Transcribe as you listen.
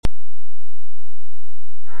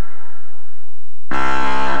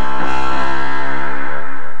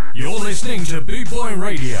listening to Boot Boy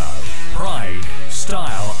Radio. Pride,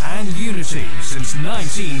 style and unity since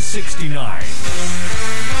 1969.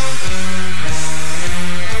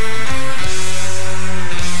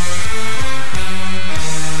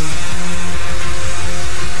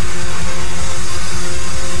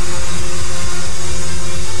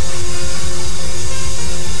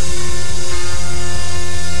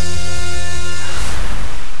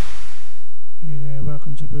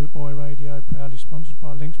 Welcome to Boot Boy Radio, proudly sponsored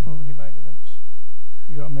by Links Property Maintenance.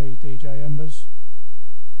 You got me, DJ Embers.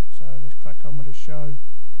 So let's crack on with the show.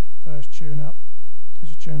 First tune up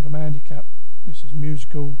is a tune from Handicap. This is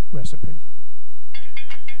Musical Recipe.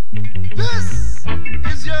 This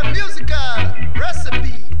is your musical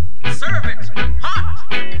recipe. Serve it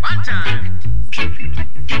hot one time.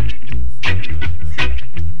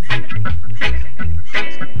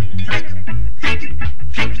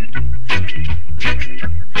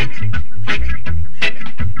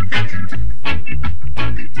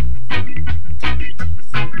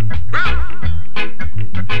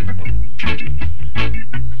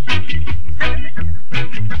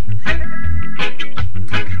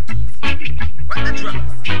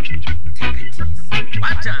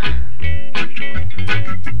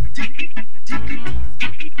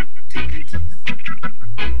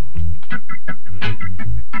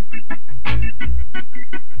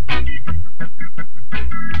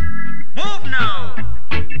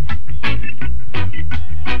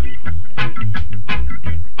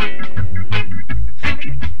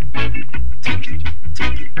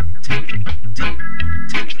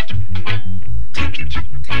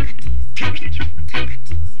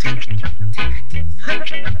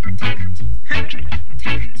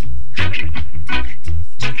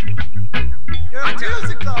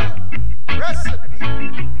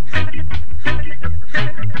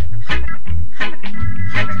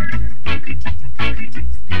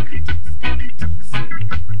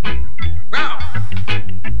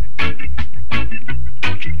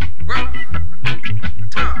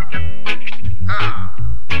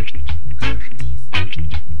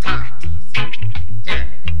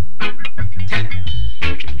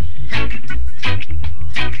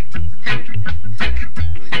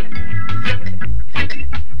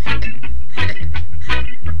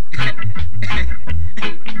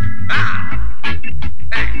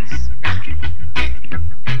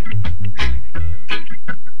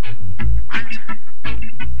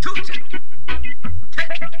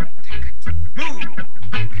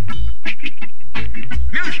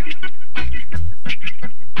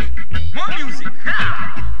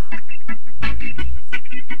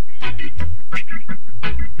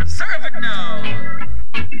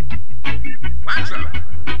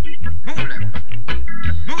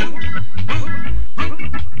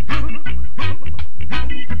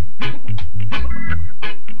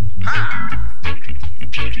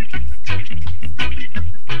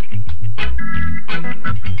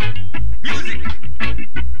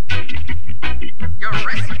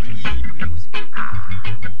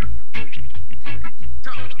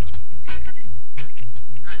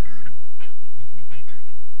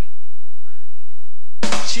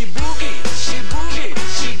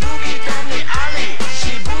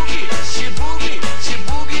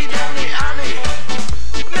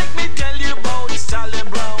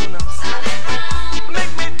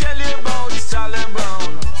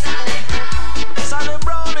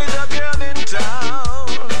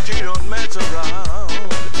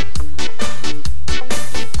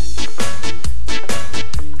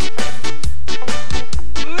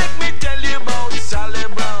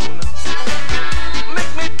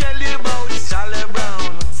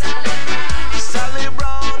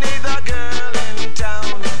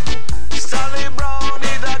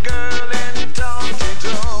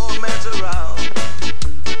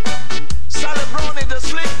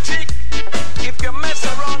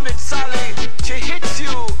 Sally, she hits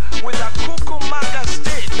you with a cuckoo.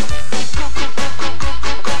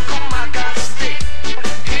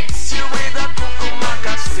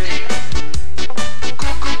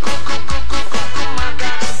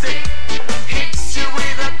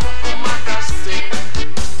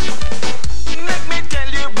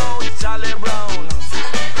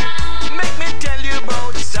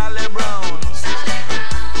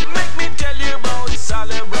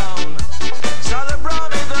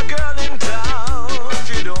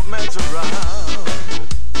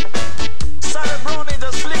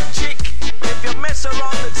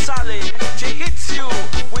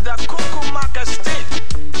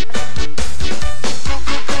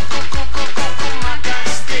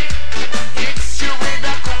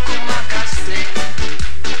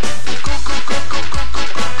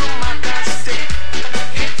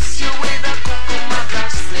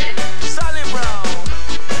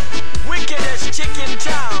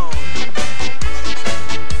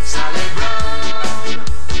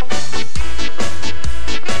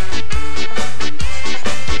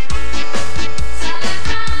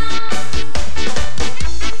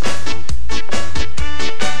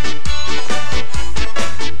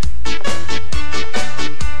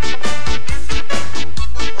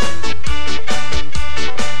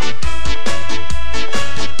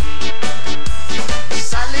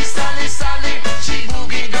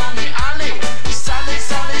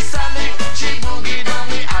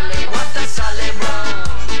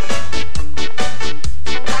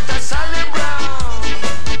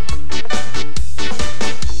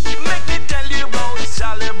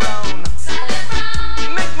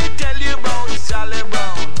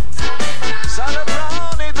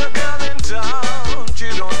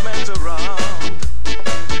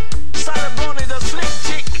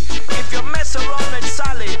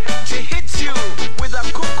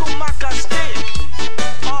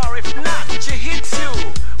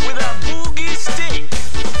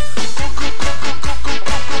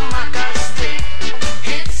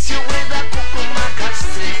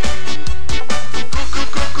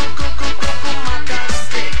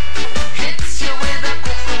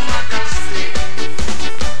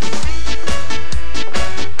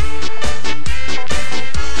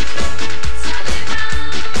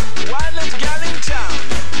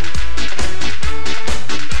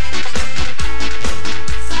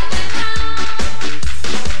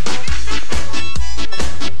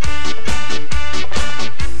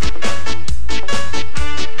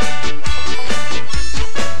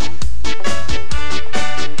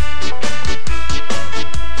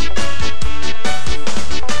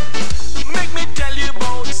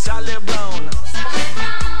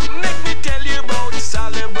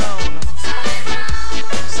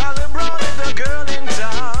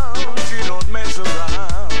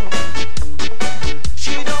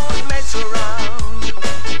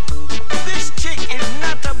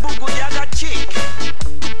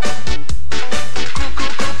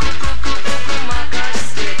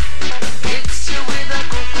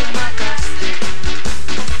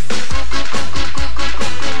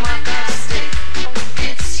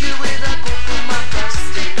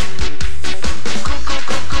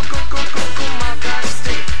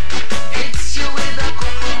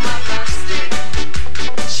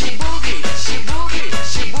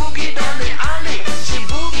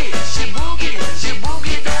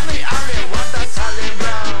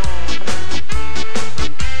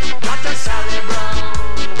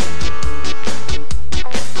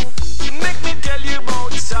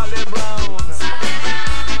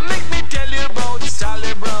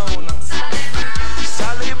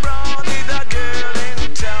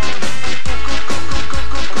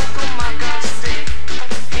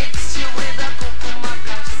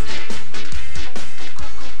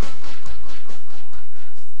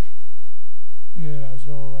 was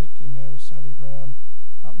Laura Aitken there with Sally Brown.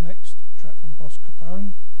 Up next, track from Boss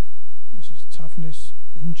Capone. This is Toughness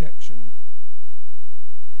Injection.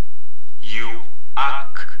 You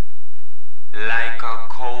act like a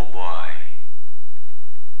cowboy,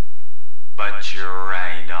 but you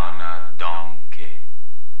ride on a donkey.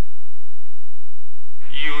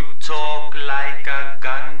 You talk like a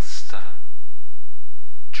gangster,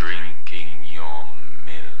 drinking your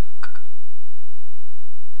milk.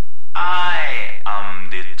 I am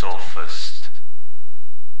the toughest,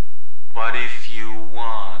 but if you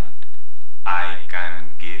want, I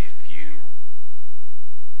can give you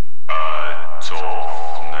a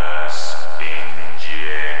toughness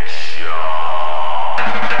injection.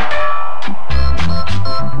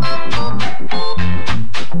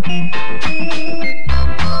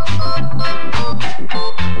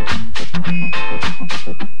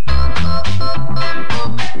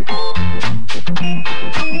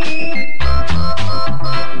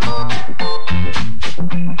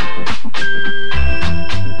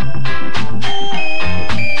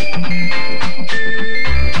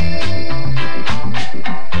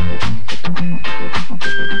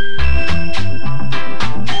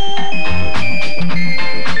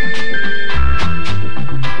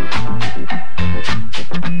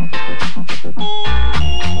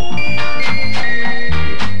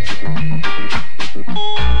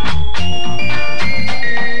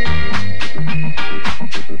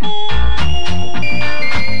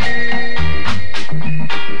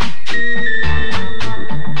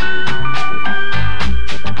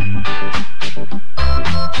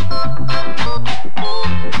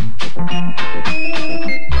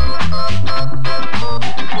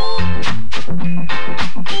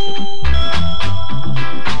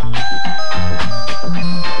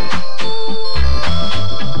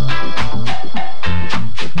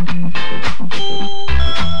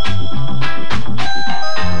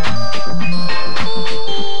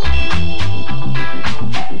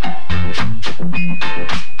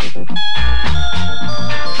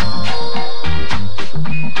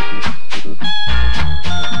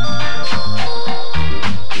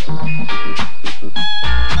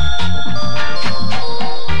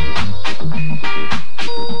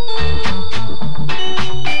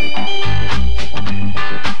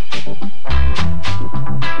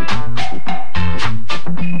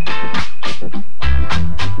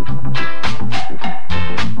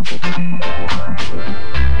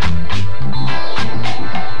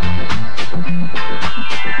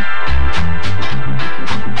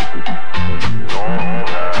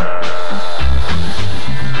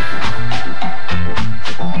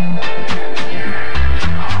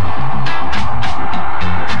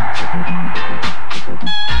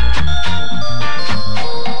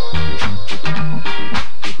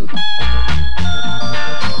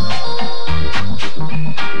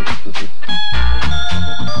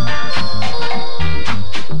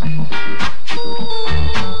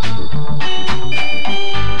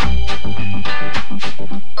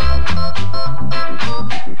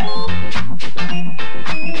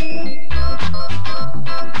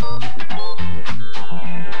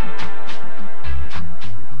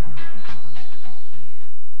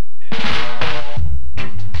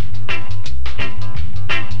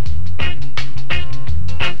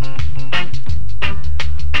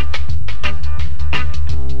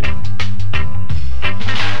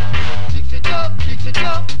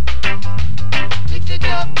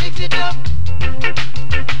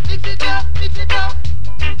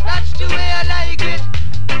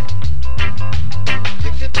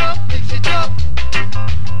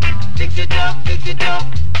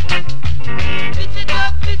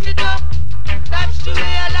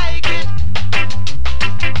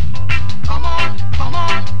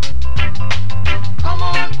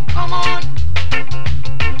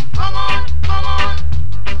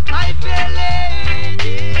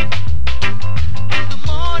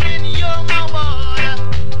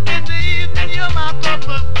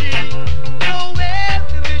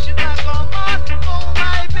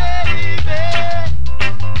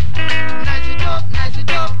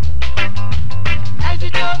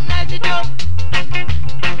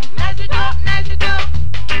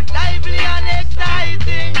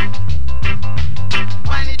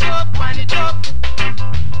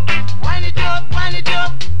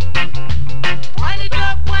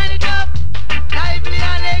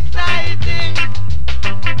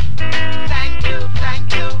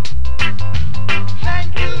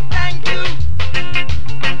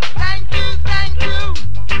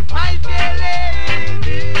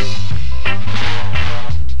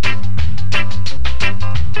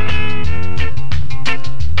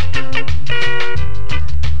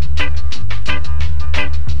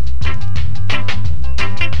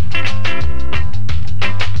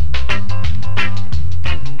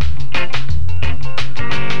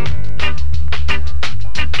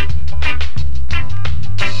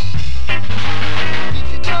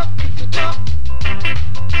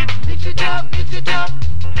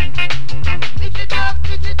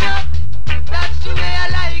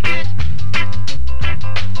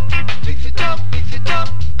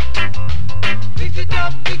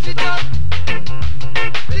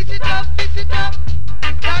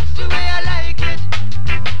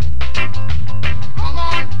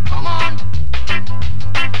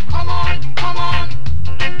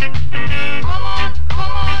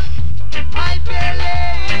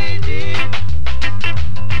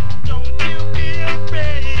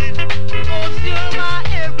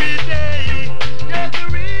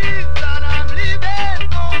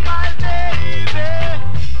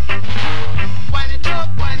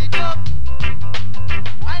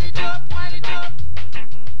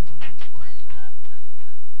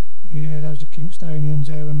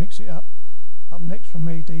 next from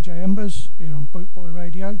me, DJ Embers, here on Bootboy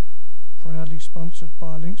Radio, proudly sponsored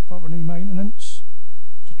by Links Property Maintenance.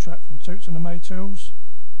 It's a track from Toots and the Maytals,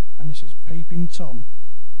 and this is Peeping Tom.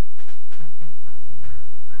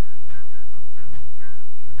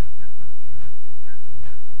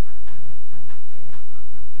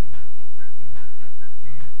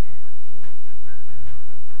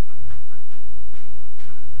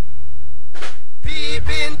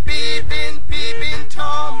 Peeping, peeping, peeping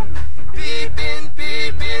Tom. Peeping,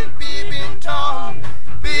 peeping, peeping Tom.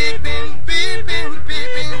 Peeping, peeping,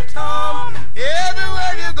 peeping Tom.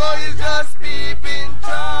 Everywhere you go, you just peeping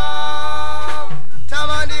Tom. Tom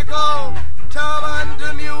on the go, Tom on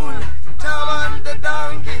the mule, Tom on the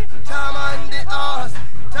donkey, Tom on the horse,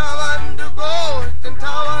 Tom on the goat, and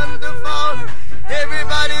Tom on the fowl.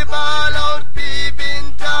 Everybody ball out,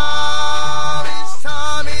 peeping Tom. It's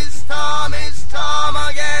Tom, it's Tom, it's Tom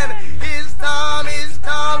again. It's Tom, it's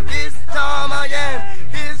Tom, it's Tom again.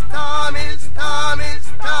 It's Tom, it's Tom,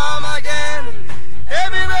 it's Tom again.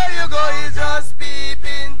 Everywhere you go, it's just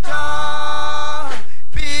peeping Tom.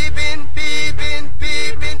 Peeping, peeping,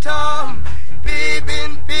 peeping Tom.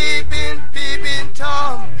 Peeping, peeping, peeping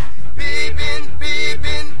Tom. Peeping,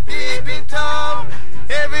 peeping, peeping Tom.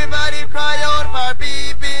 Everybody cry out for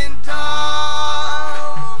peeping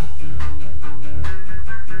Tom.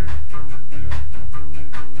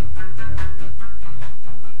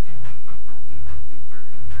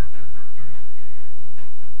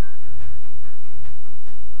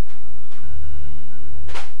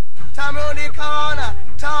 Tom round the corner,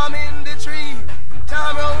 Tom in the tree,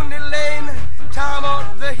 Tom round the lane, Tom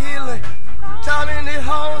up the hill, Tom in the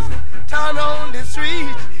house, Tom on the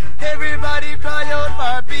street. Everybody cry out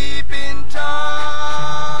for peeping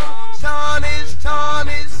Tom. Tom is Tom,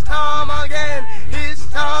 is Tom again. It's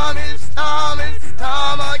Tom, is Tom, is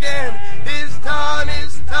Tom again. It's Tom,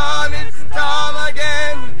 is Tom, is Tom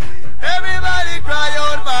again. Everybody cry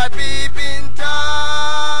out for peeping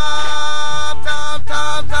Tom. Tom,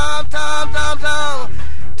 Tom, Tom, Tom, Tom, Tom.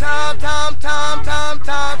 Tom, Tom, Tom, Tom,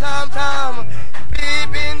 Tom, Tom, Tom.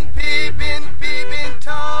 Peeping, peeping, peeping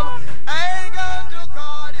Tom. I ain't going to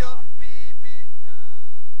call you peeping Tom.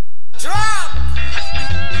 Drop!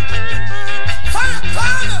 Fire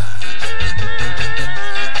corner!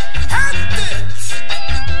 Hand this!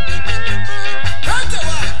 Cut it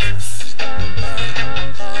off!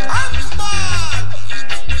 I'm smart!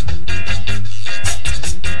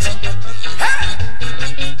 Hey!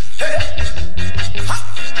 Hey! Ha!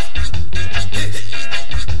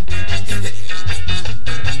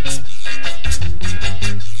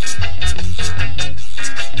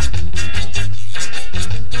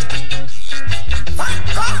 Thank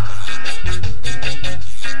God!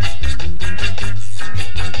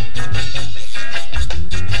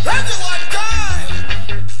 Ready one time!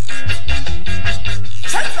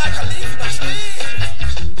 Shake like a leaf in the tree.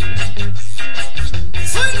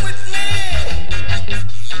 Swing with me!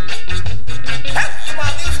 Head to my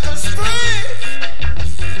musical spree!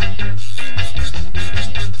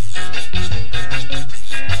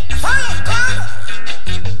 Fire corner!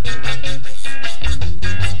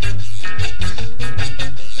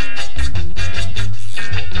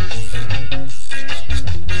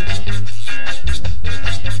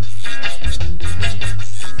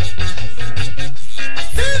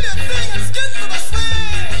 Feel your fingers get to the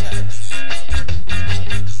swing!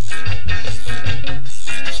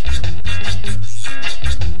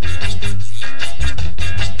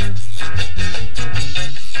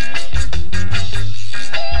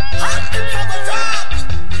 Hunting from the top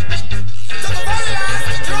to the very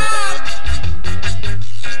last drop.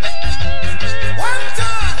 One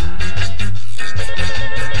time,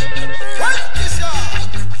 one kiss shot.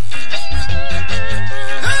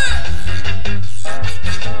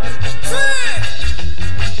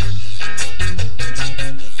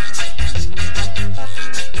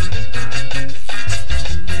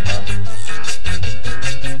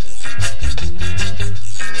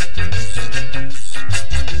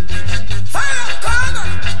 Fire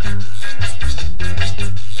corner!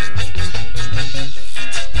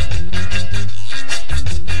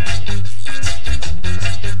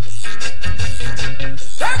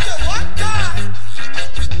 Take it one time!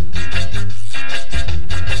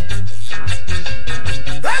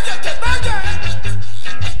 Ready to ready!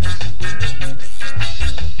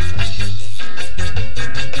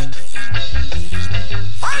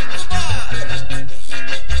 Fight the ball!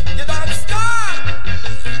 You don't stop!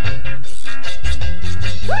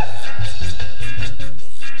 Woo!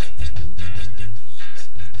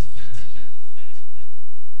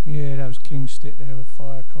 Yeah, that was King Stitt there with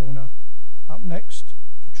Fire Corner. Up next,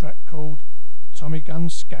 a track called Tommy Gun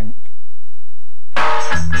Skank.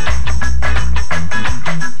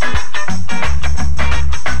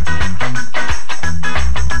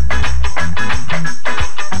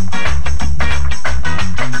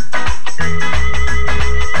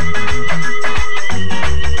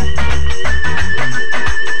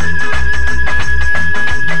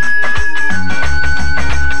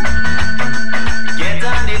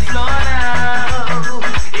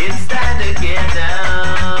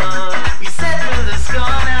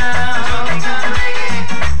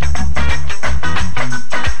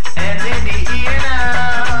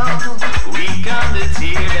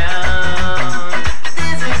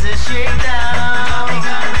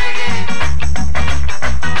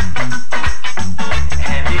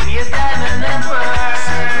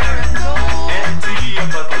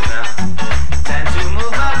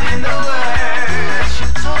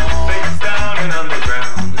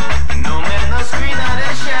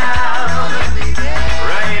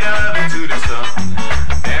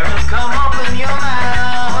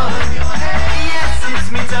 Yes,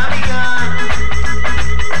 it's me, Tommy Gun.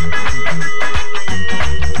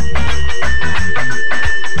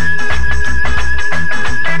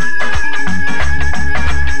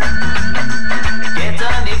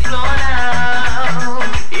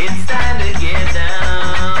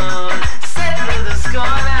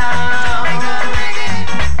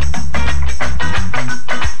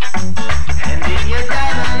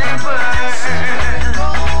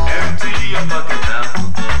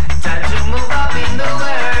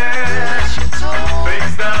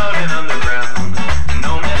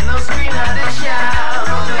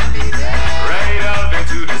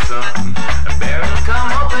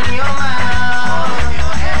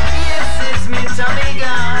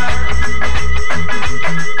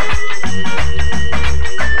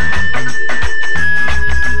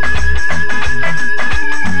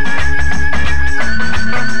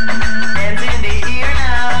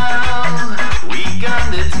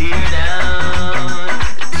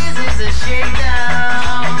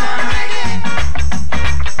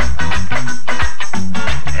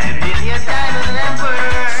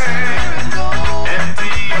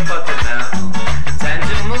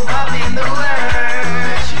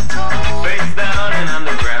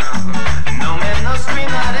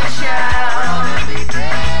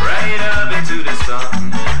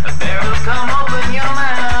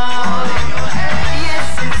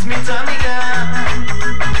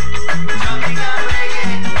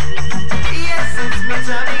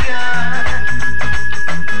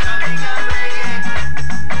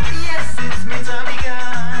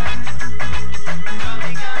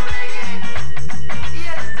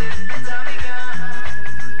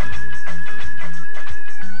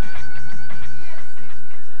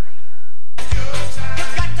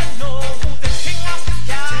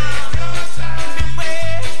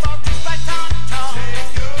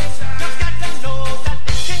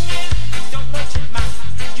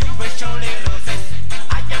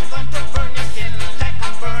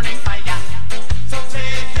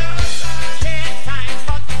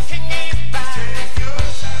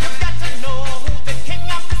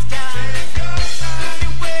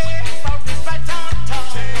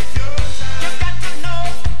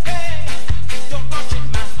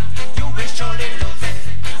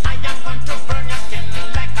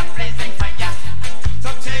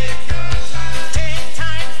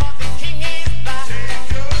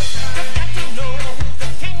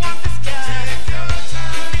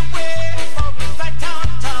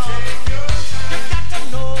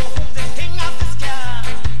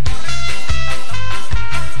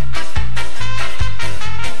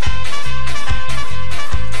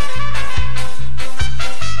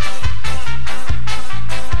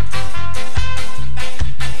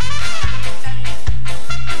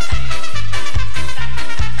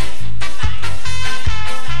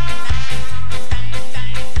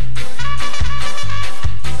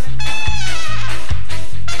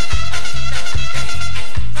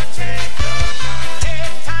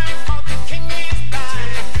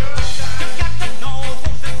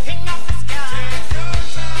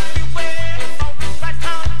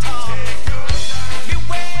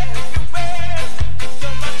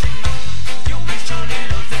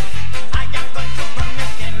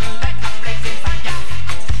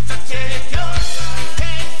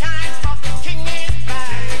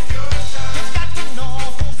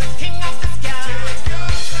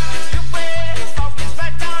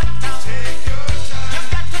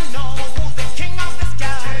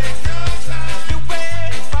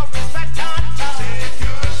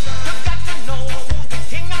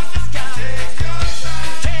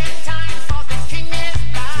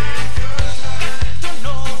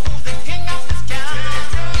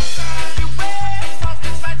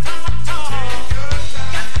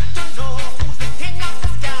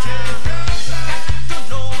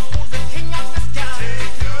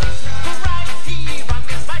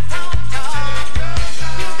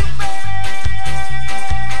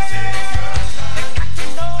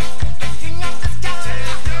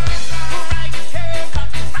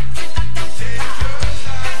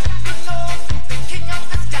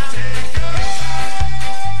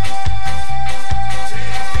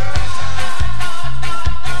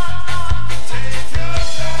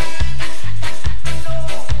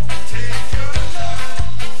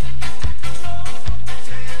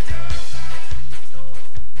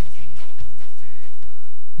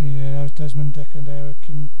 second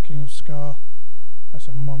there, King of Ska. That's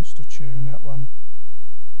a monster tune, that one.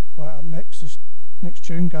 Right up next, this next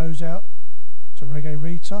tune goes out to Reggae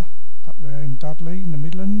Rita up there in Dudley in the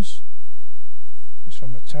Midlands. It's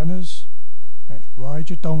from the Tenors and it's Ride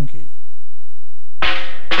Your Donkey.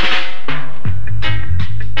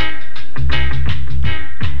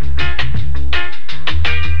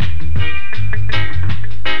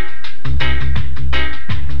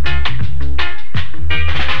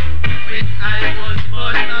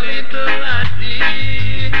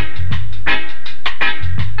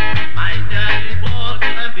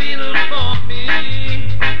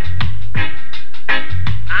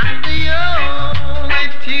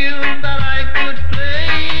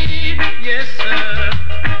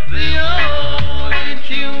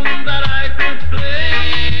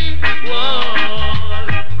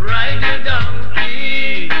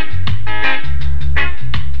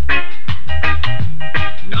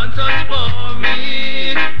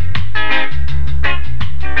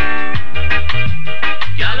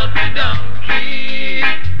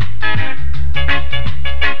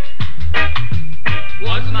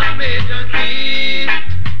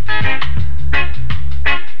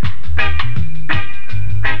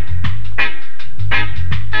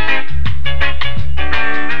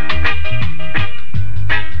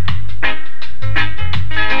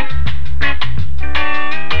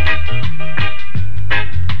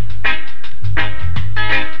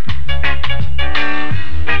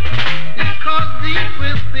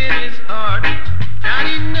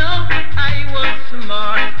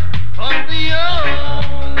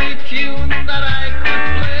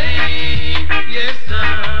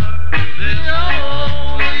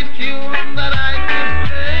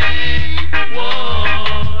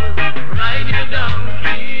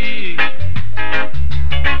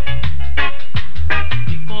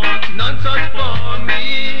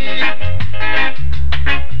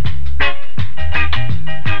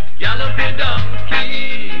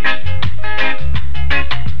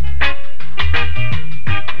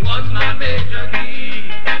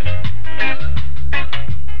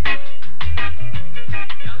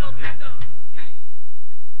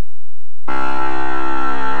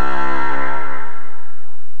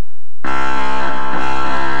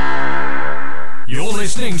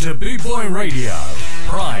 Listening to Boot Boy Radio.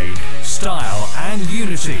 Pride, style and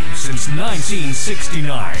unity since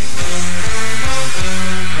 1969.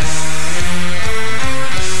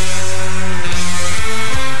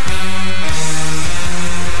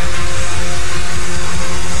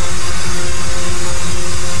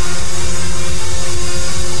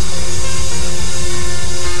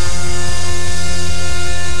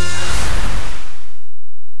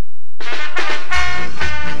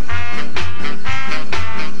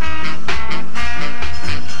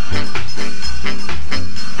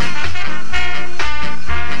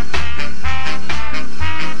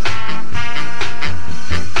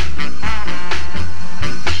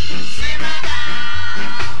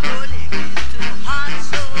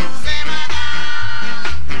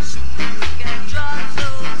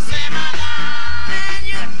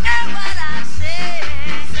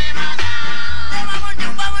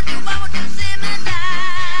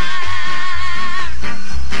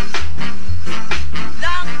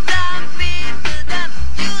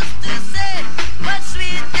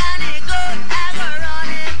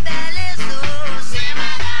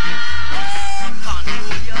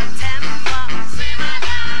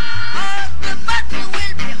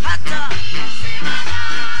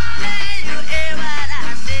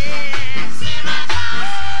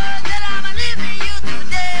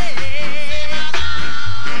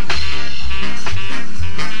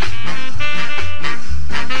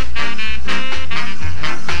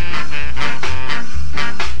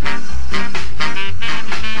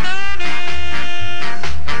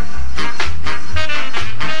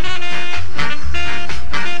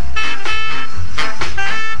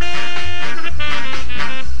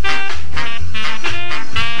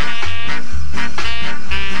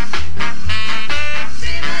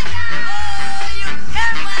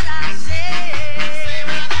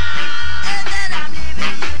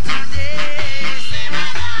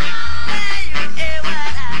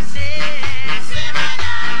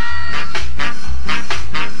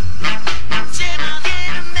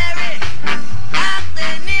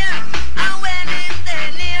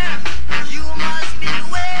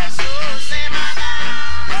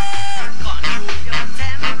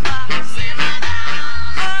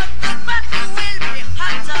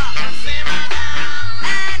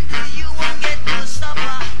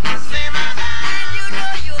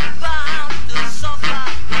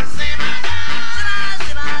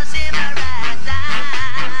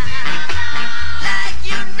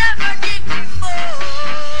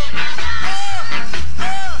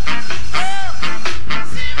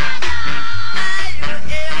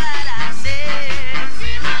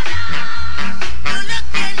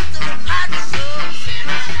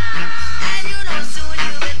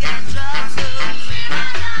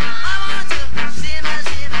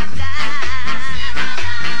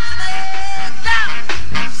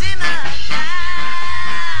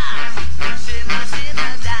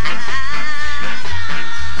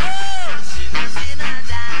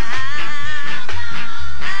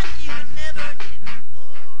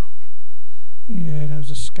 Yeah, those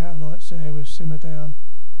are Scatterlights there with Simmer Down.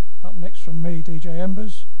 Up next from me, DJ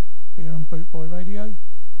Embers, here on Bootboy Radio,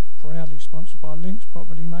 proudly sponsored by Links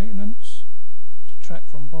Property Maintenance. It's a track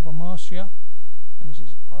from Bob Marcia, and this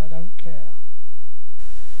is I Don't Care.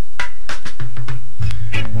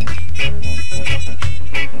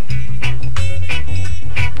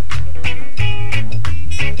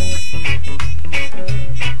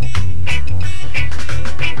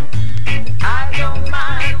 I don't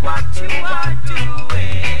mind what you are doing.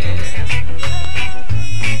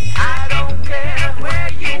 I don't care where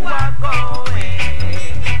you are going.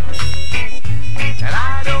 And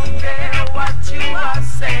I don't care what you are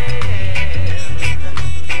saying.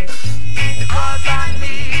 Because I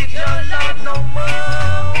need your love no more.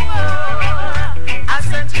 I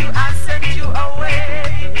sent you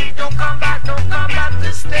away. Don't come back to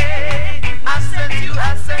stay. I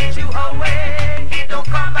sent you away. Don't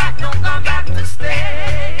come back to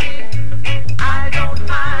stay.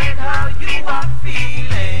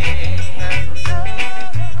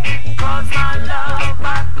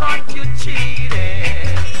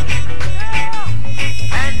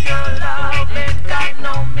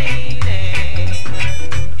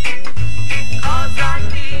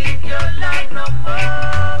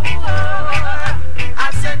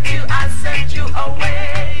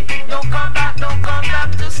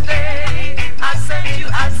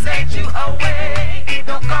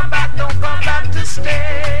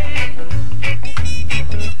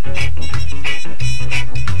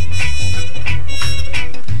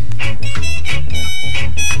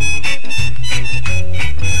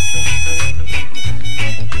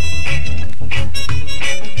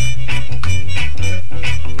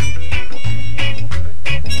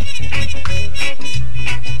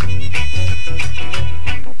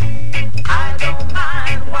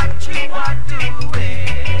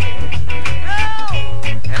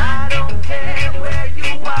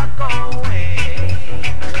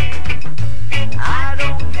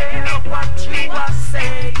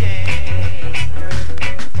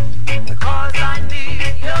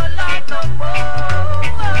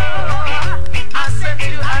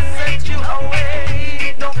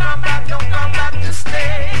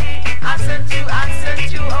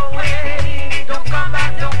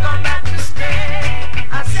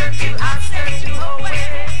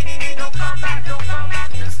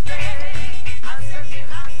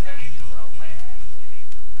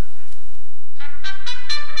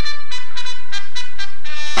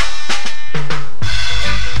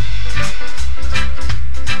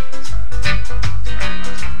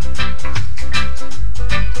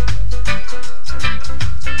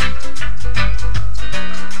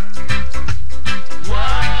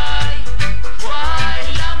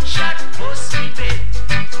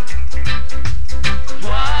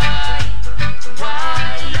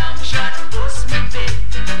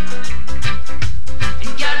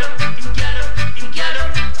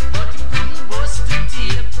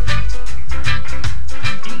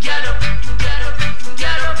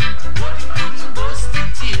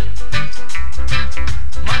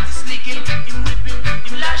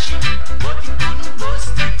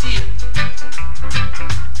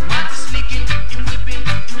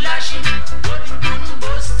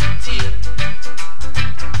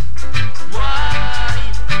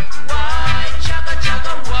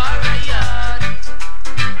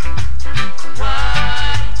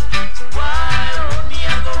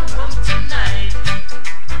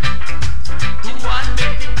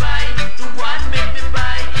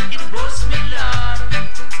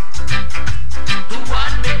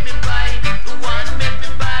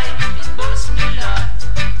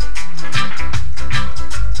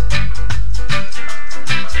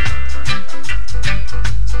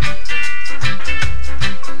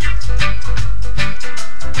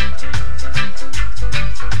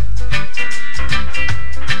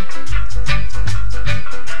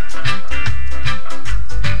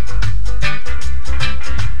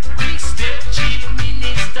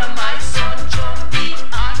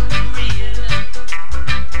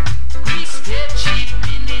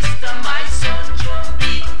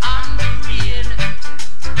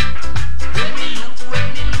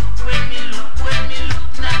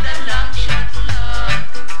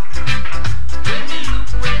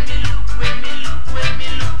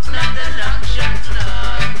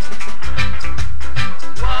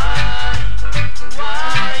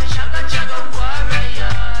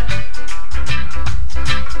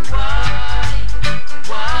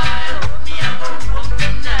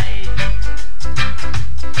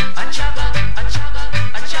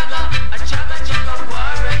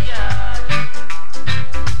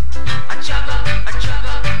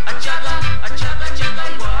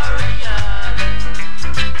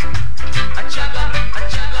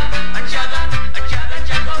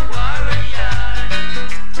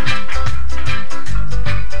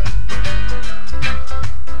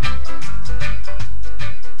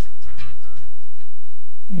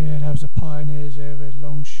 was the Pioneers there with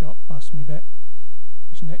Long Shot, Bust Me Bet.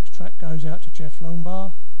 This next track goes out to Jeff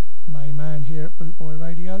Longbar, a main man here at Bootboy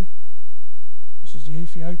Radio. This is the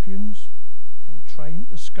Ethiopians and Train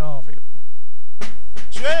to Scarville.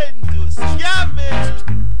 Train to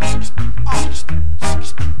Scarville.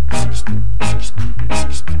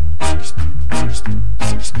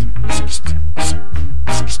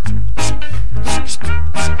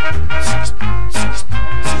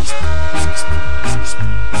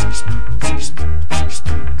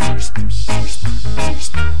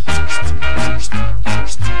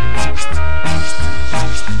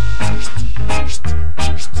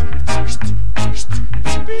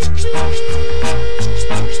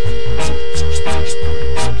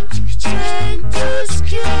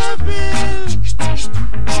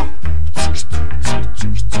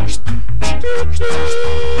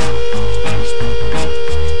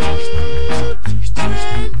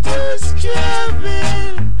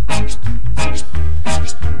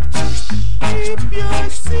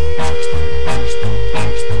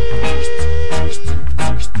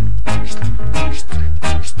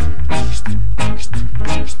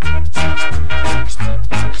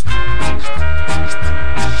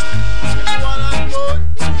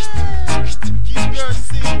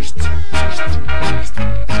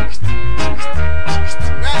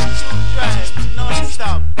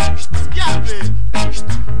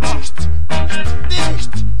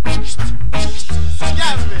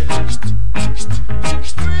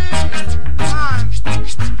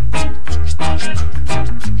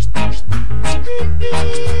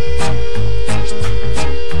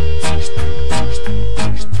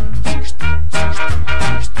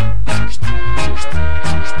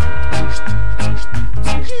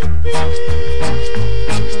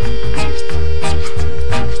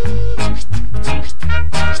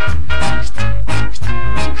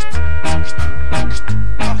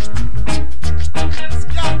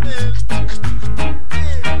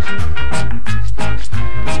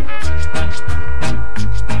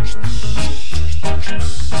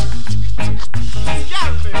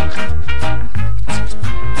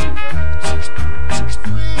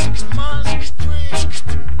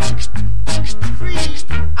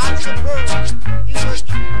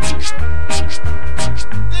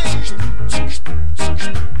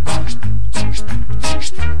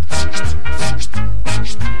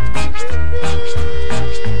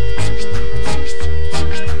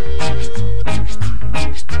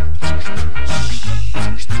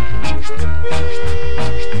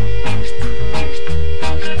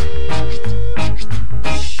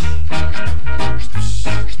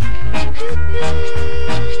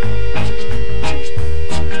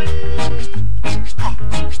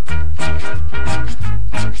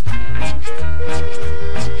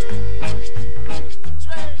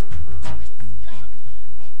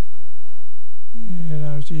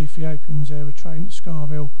 Ethiopians there with Train to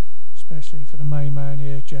Scarville, especially for the main man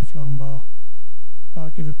here, Jeff Longbar. I'd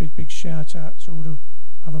like to give a big shout out to all the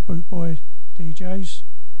other Bootboy DJs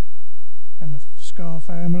and the Scar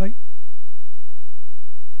family.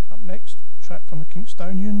 Up next, track from the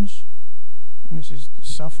Kingstonians, and this is The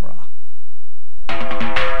Sufferer.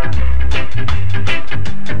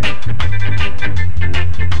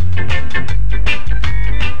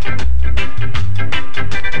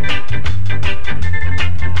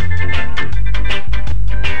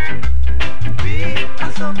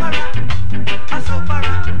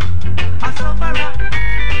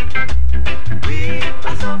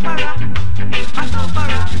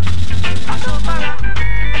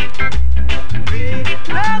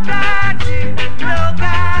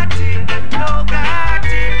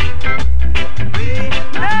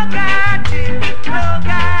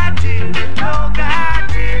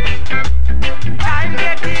 Time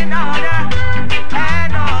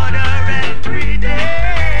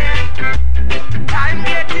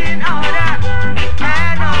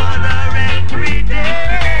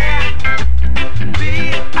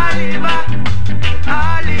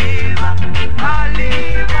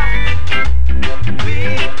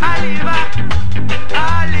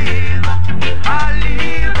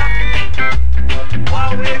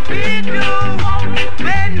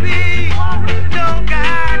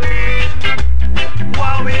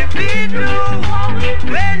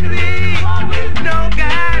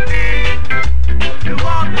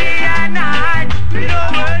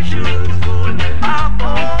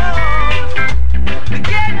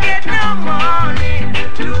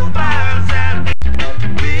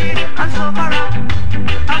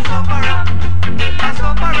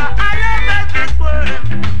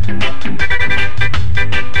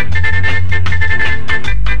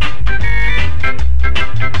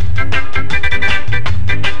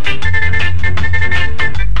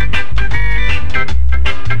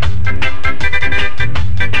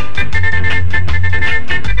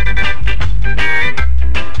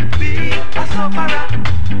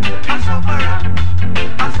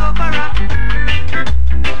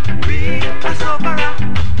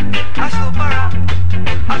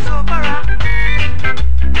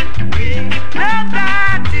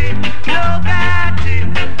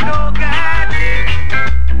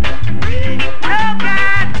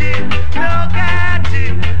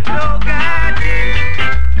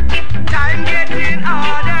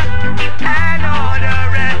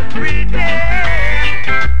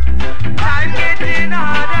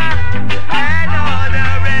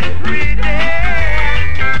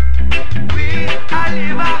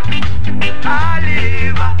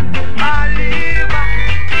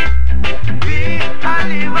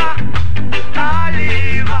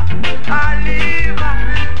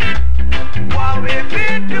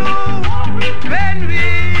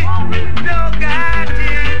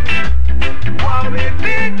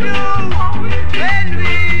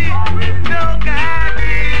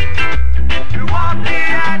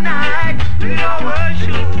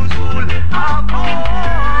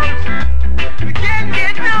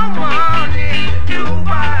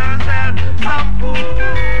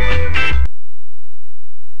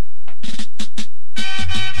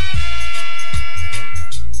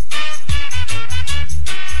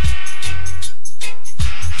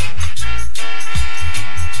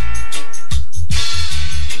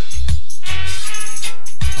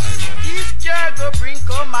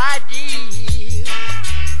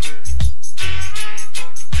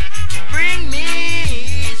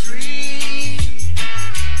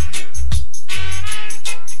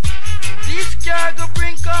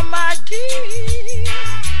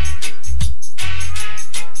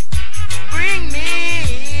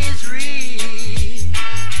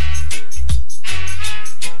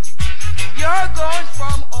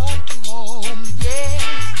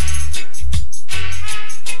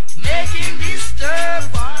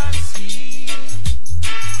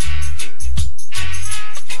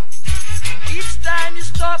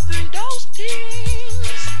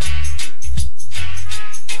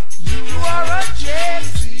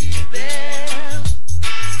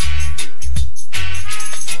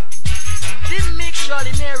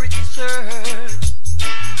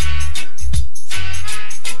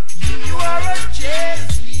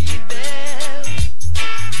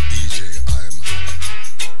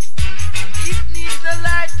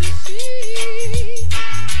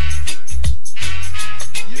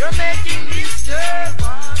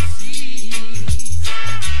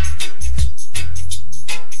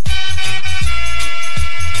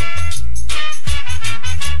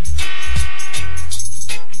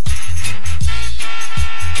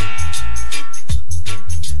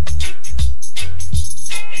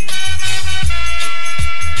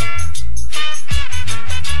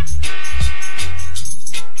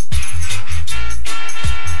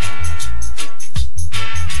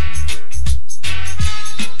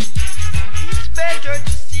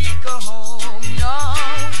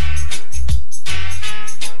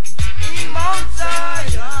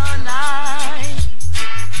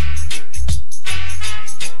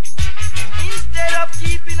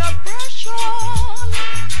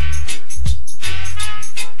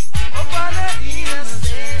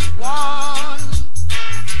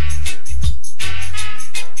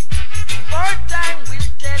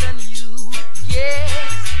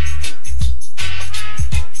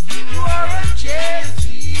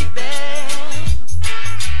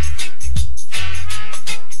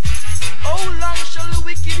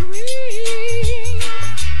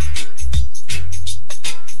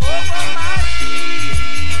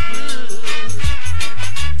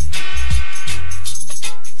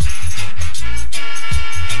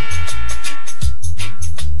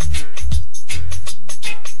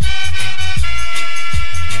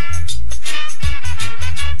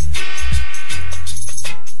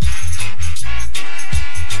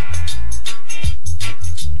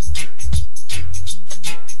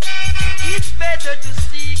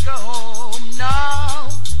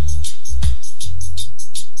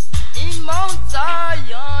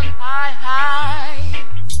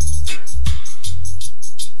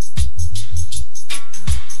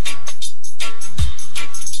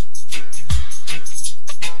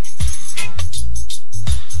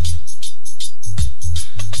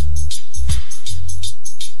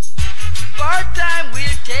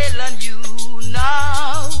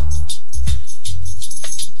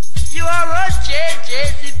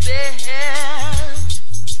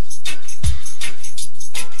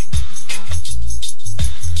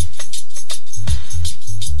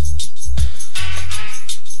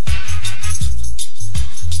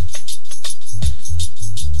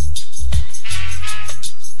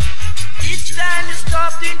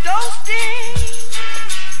Stop in those things.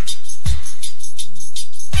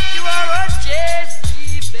 You You are a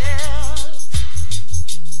Jezebel.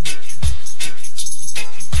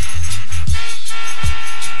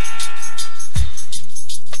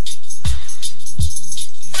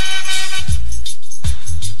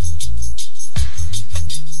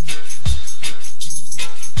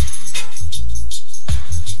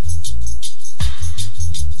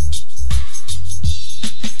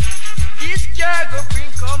 This girl go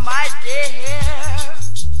bring come my hair.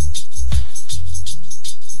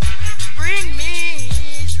 Bring me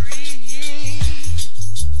misery.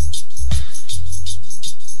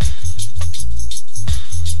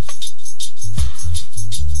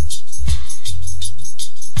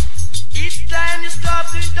 It's time you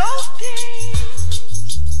stop doing those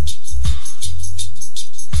things.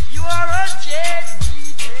 You are a Jezebel.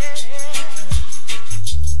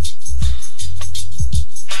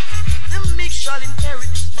 The meek shall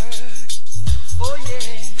inherit the earth. Oh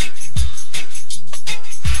yeah.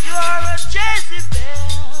 You are a Jezebel.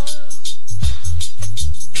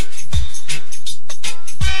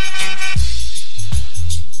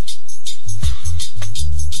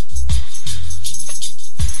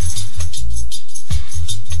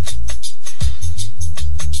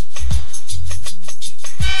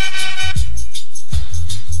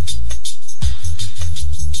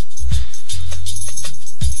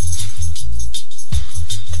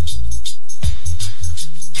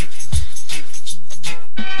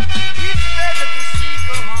 It's better to seek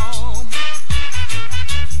a home.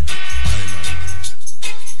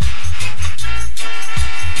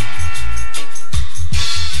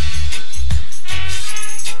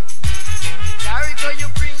 Carry go you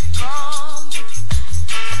bring come.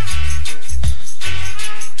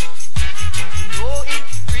 You know it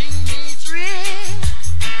bring misery.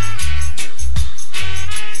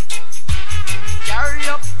 Carry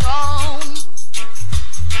up down.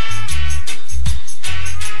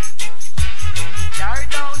 Carry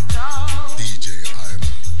downtown. DJ I'm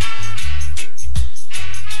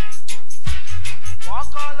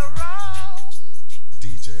Walk all around.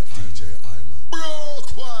 DJ I'm Bro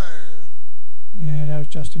Choir. Yeah, that was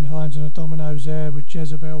Justin Hines and the Dominoes there with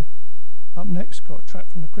Jezebel. Up next, got a track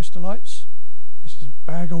from the Crystalites. This is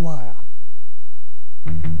Bag of Wire.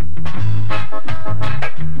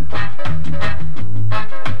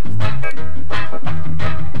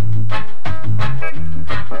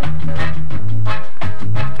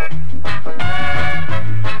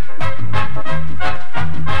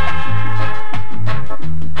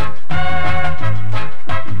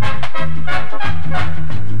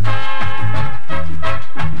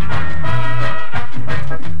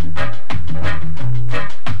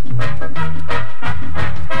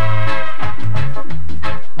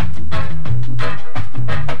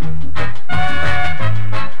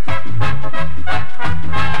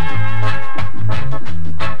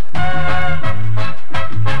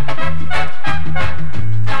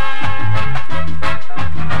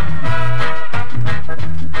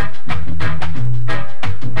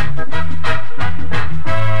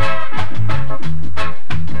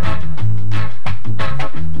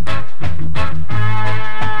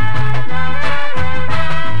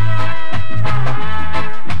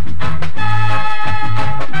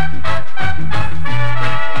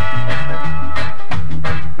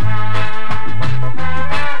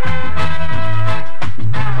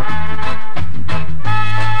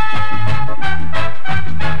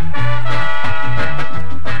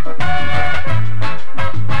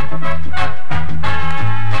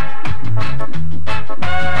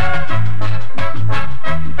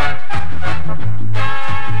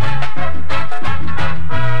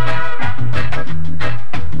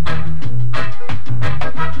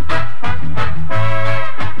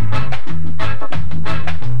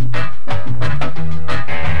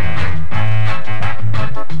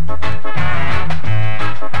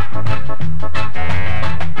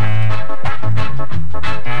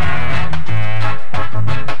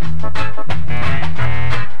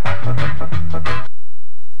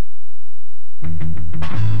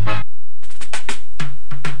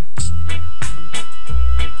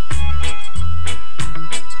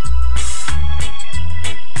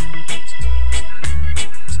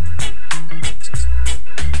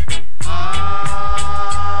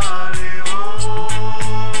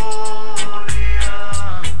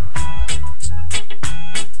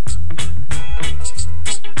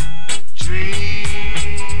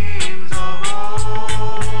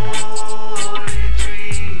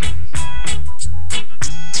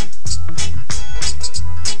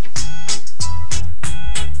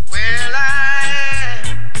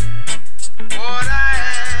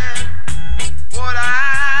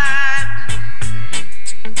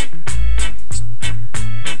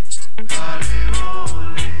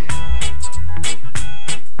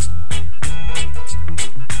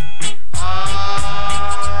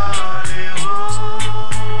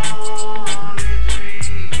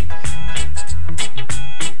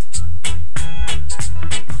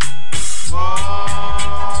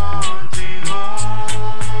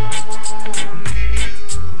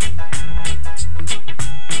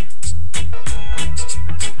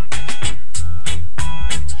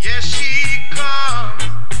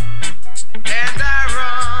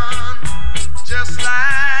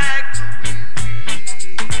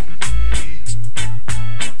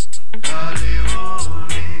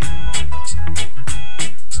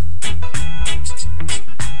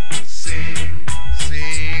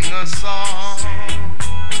 a song.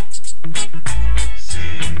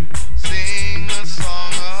 Sing a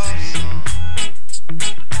song of song.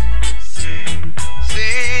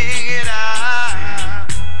 Sing it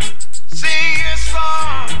out. Sing your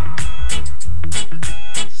song.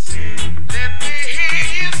 Let me hear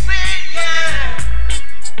you say yeah.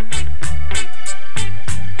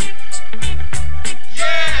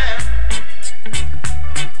 Yeah.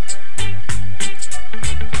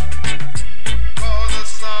 For the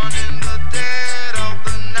sun in the dead of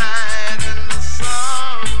the night, and the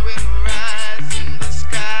sun will rise in the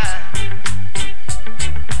sky.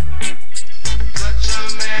 Such a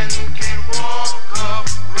man can walk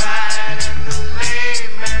upright, and the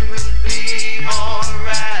lame man will be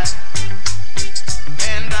alright.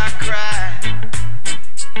 And I cry,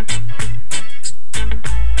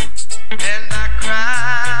 and I cry.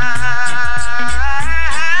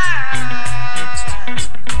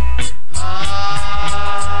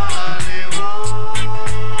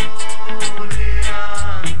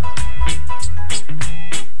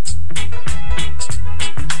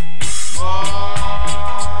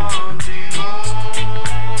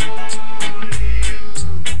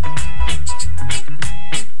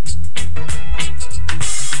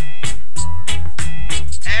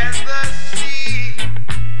 And the sea,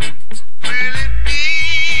 will it be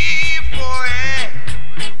for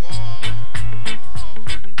everyone?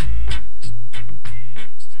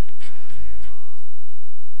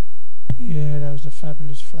 Yeah, that was the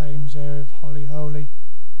Fabulous Flames there of Holly Holy.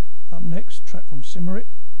 Up next, track from Simmerip,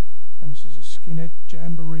 and this is a Skinhead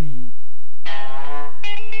Jamboree.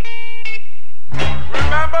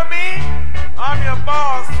 Remember me? I'm your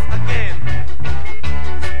boss again.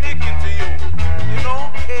 Speaking to you. You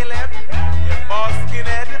know, Caleb, your boss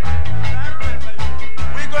skinhead.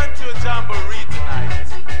 We're going to a jamboree tonight.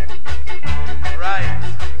 Right.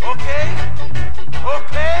 Okay?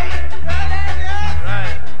 Okay?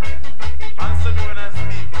 Right. Answer me when I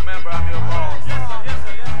speak. Remember, I'm your boss.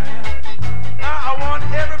 Now, I want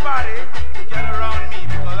everybody to get around me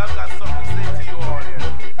because I've got something to say to you all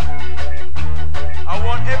here. I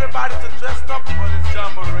want everybody to dress up for this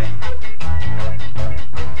jamboree.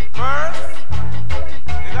 First,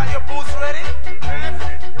 you got your boots ready?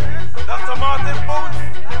 Dr. Martin boots?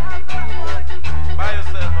 Buy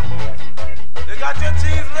yourself a boot. You got your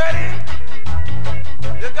jeans ready?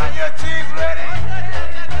 You got your jeans ready?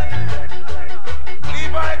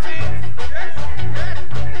 Levi jeans?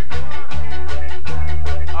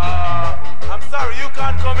 I'm sorry, you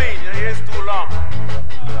can't come in. Your hair's too long.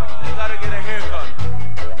 You gotta get a haircut.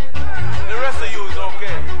 The rest of you is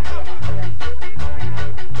okay.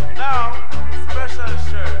 Now, special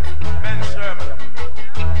shirt, Ben Sherman.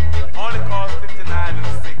 Only cost $59 and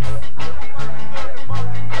 $6.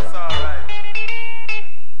 That's alright.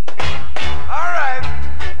 Alright.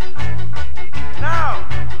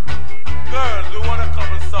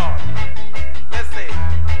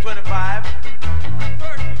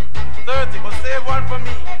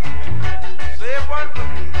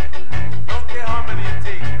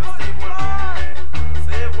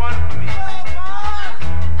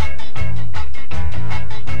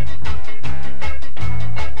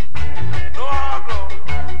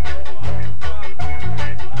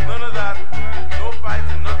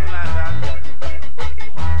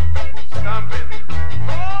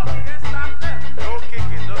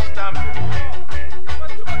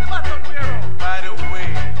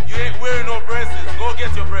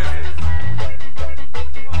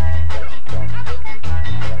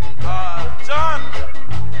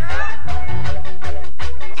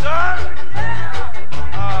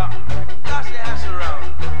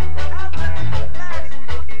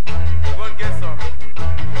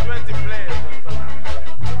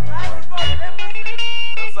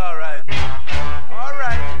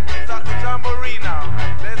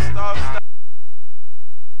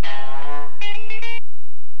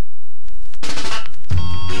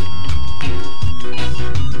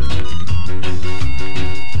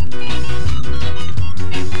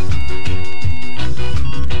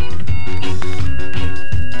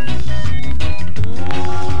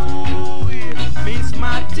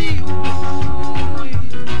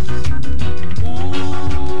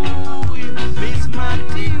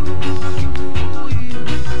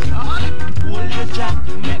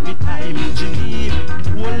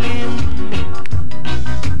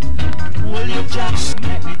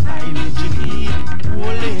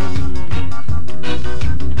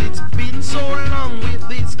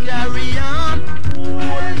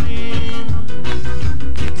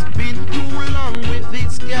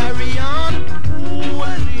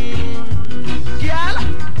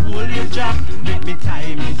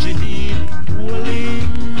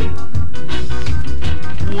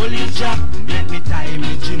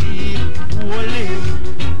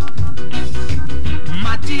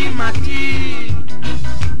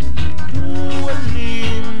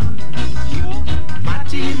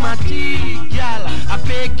 matty, girl, I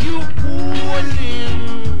beg you, pull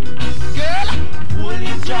him. Girl, pull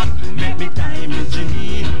him, Jack, make me tie me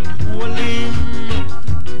Ginny. Pull him.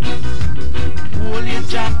 Pull him,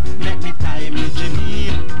 Jack, make me tie me Ginny.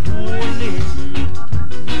 Pull him.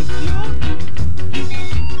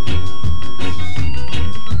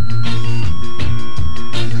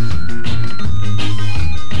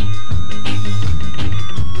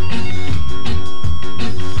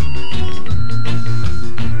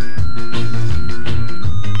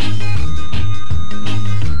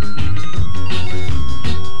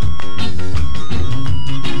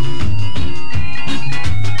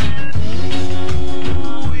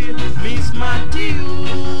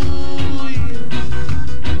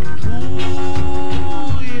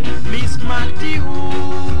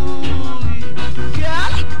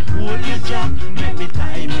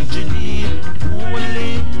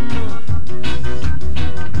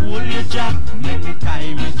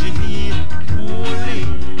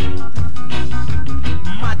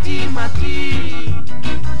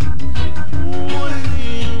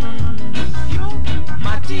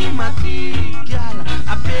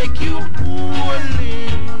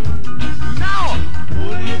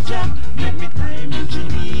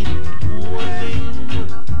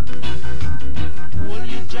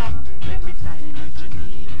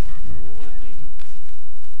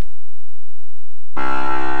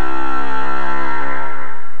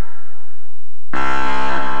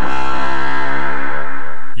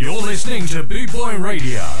 Listening to Boot Boy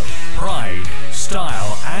Radio, pride,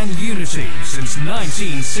 style and unity since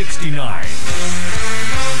 1969.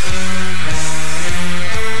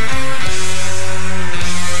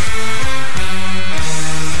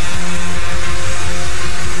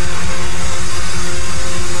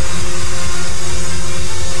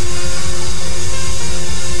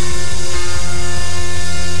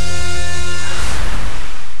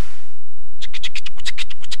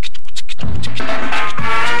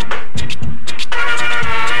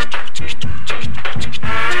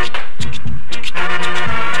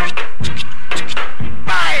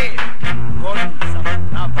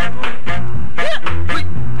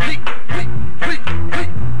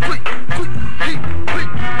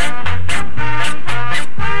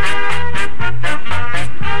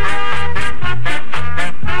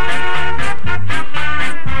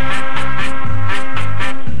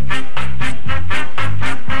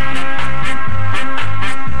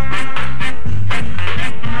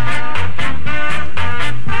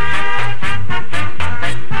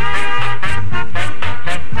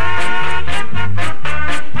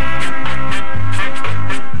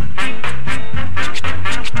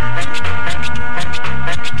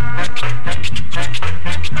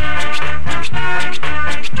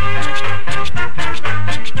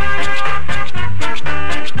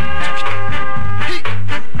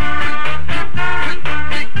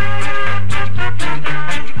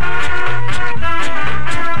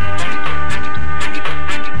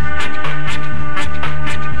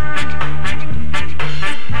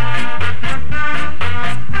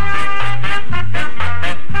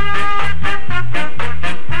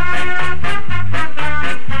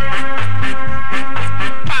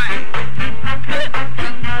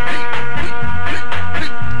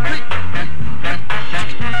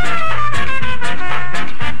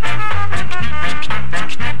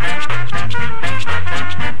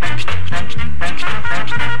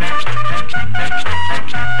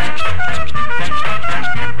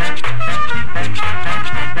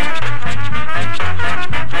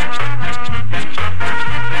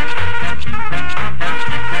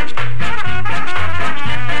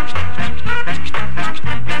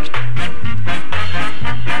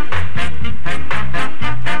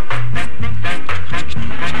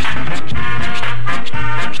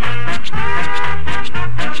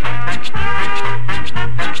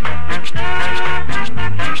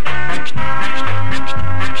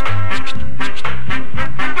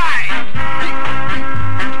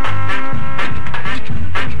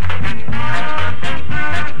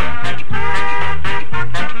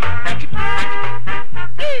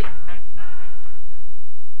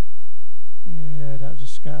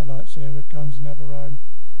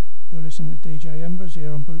 Listening to DJ Embers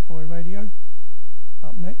here on Boot Boy Radio.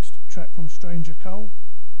 Up next, track from Stranger Cole.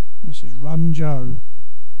 This is Run Joe.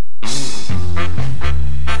 This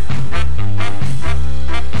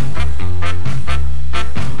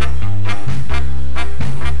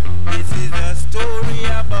is a story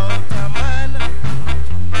about a man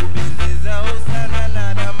who built his house on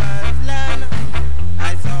another man's land.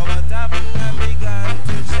 I saw what happened and began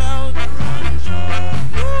to shout, Run Joe.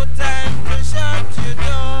 No time to shut your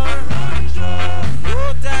door.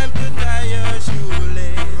 No time to tie your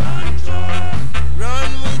shoelace.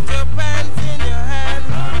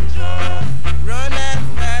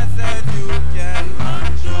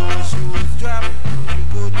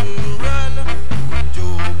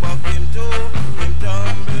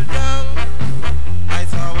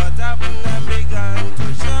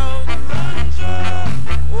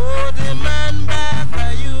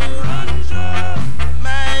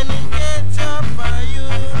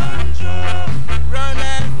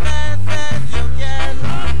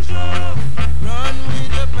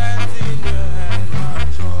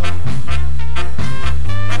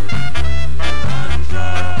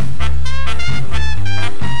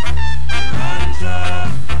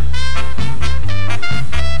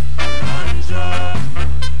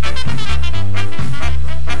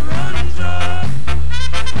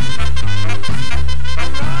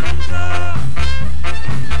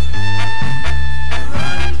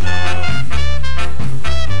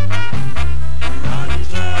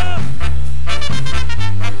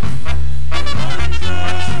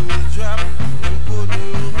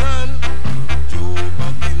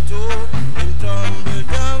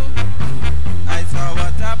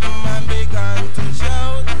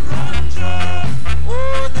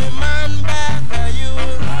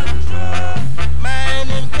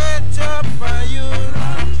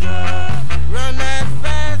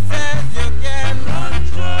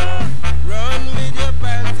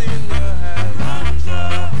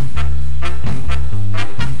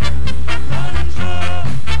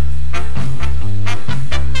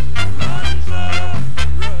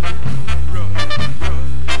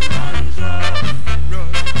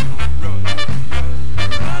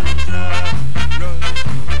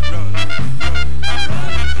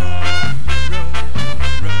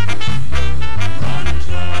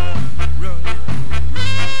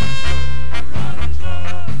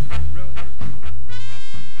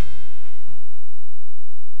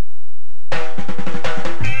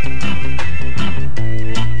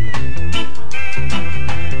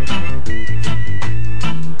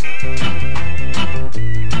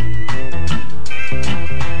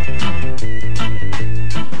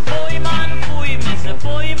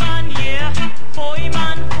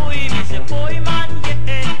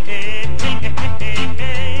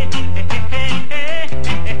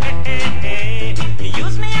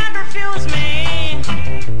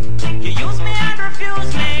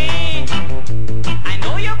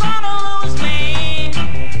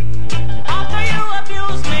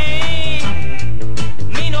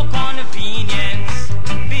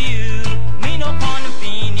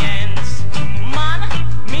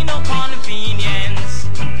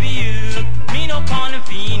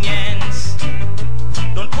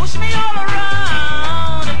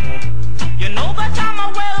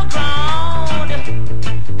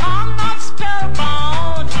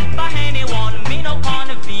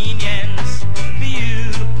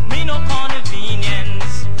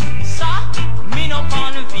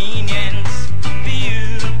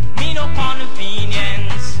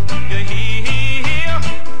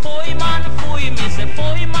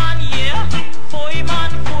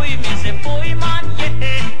 boy man,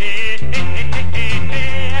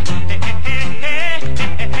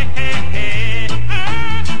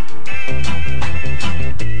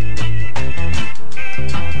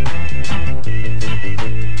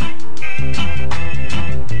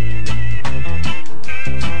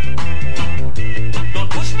 Don't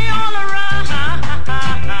push me all around.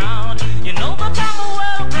 You know that I'm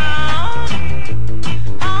well ground.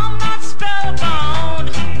 I'm not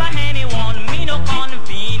spellbound by anyone. Me no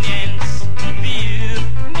convenience. View,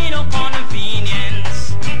 me no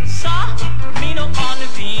convenience. Sir, me no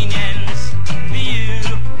convenience. View,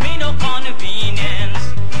 me no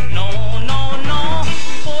convenience. No, no, no.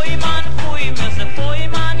 Boy man, boy, me say boy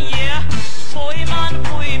man, yeah. Boy man,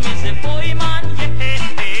 boy, me say boy man, yeah.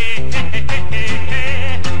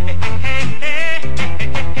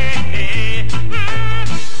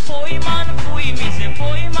 Boy man, boy, me say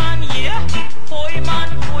boy man, yeah. Boy man,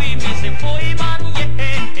 boy, me say boy man, yeah.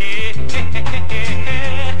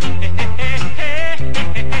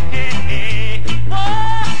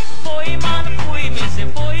 Boy man, boy, me say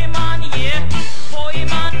boy man, yeah. Boy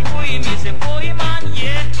man, boy, me say boy man,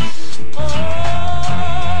 yeah. Boy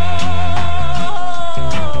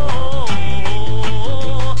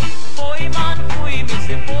man, boy,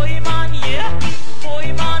 me say boy man, yeah.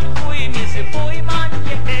 Boy man, boy, me say boy man, yeah.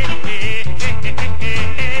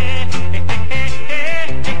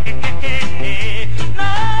 No,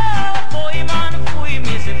 boy man, boy,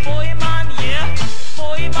 me say boy man, yeah.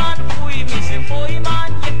 Boy man, boy, me say boy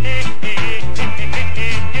man, yeah.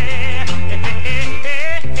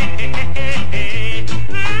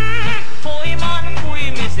 Boy man,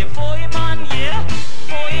 boy, me say boy man, yeah.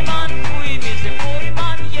 Boy man, boy, me say boy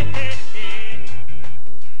man, yeah.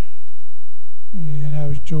 Yeah, that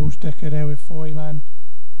was Jules Decker there with Foy Man.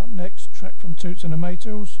 Up next, track from Toots and the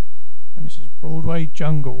Maytals, and this is Broadway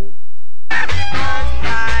Jungle.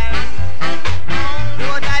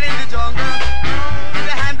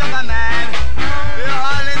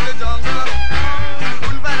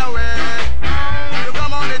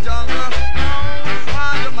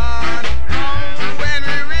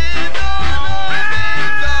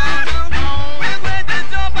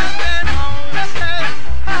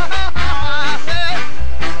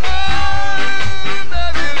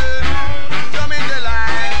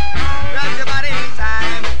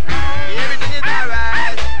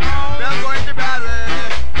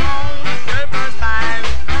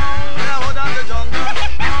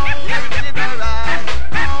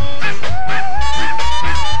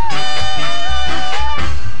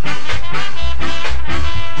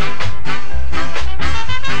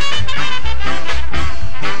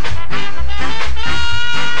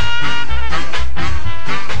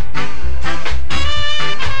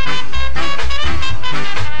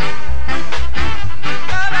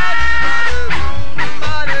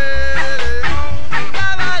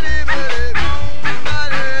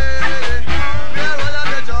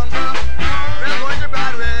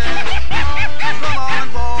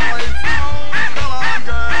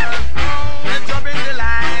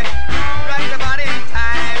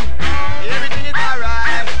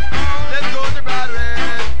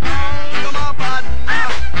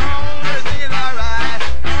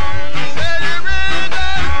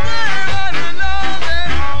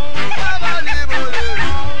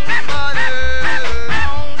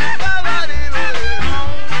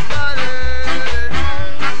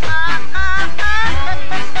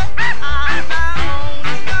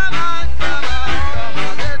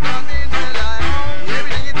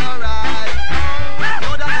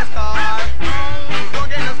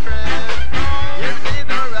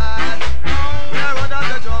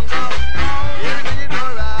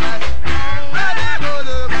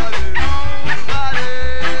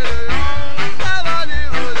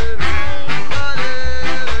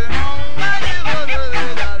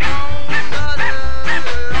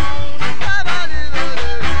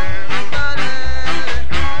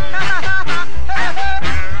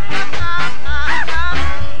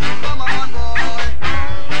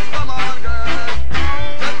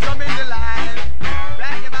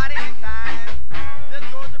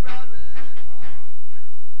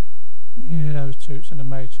 Toots and the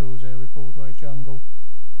Maytals there with Broadway Jungle.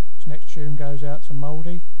 This next tune goes out to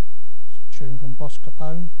Mouldy. It's a tune from Boss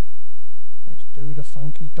Capone. It's Do the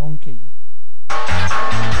Funky Donkey. This is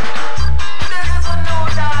a new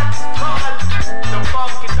dance called the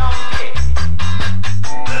Funky Donkey.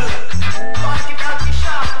 Funky Donkey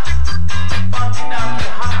Shop. Funky Donkey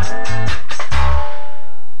Hot.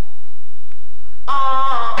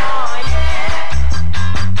 Yeah.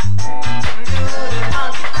 Do the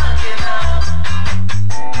funky donkey now.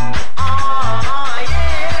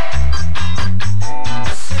 Yeah.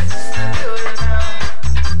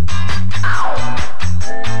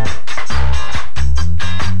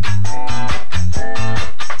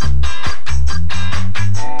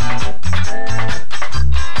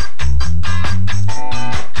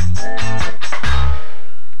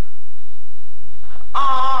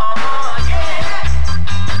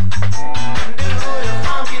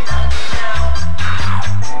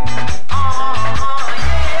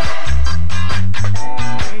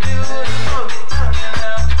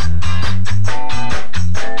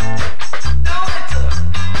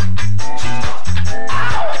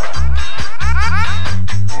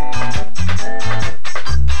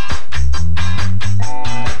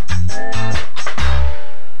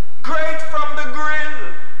 Great from the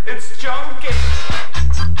grill, it's junky.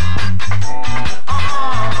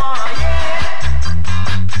 Yeah.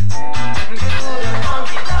 Do the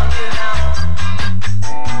funky donkey now.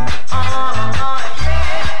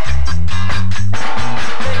 Yeah.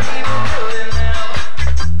 Let people do it now.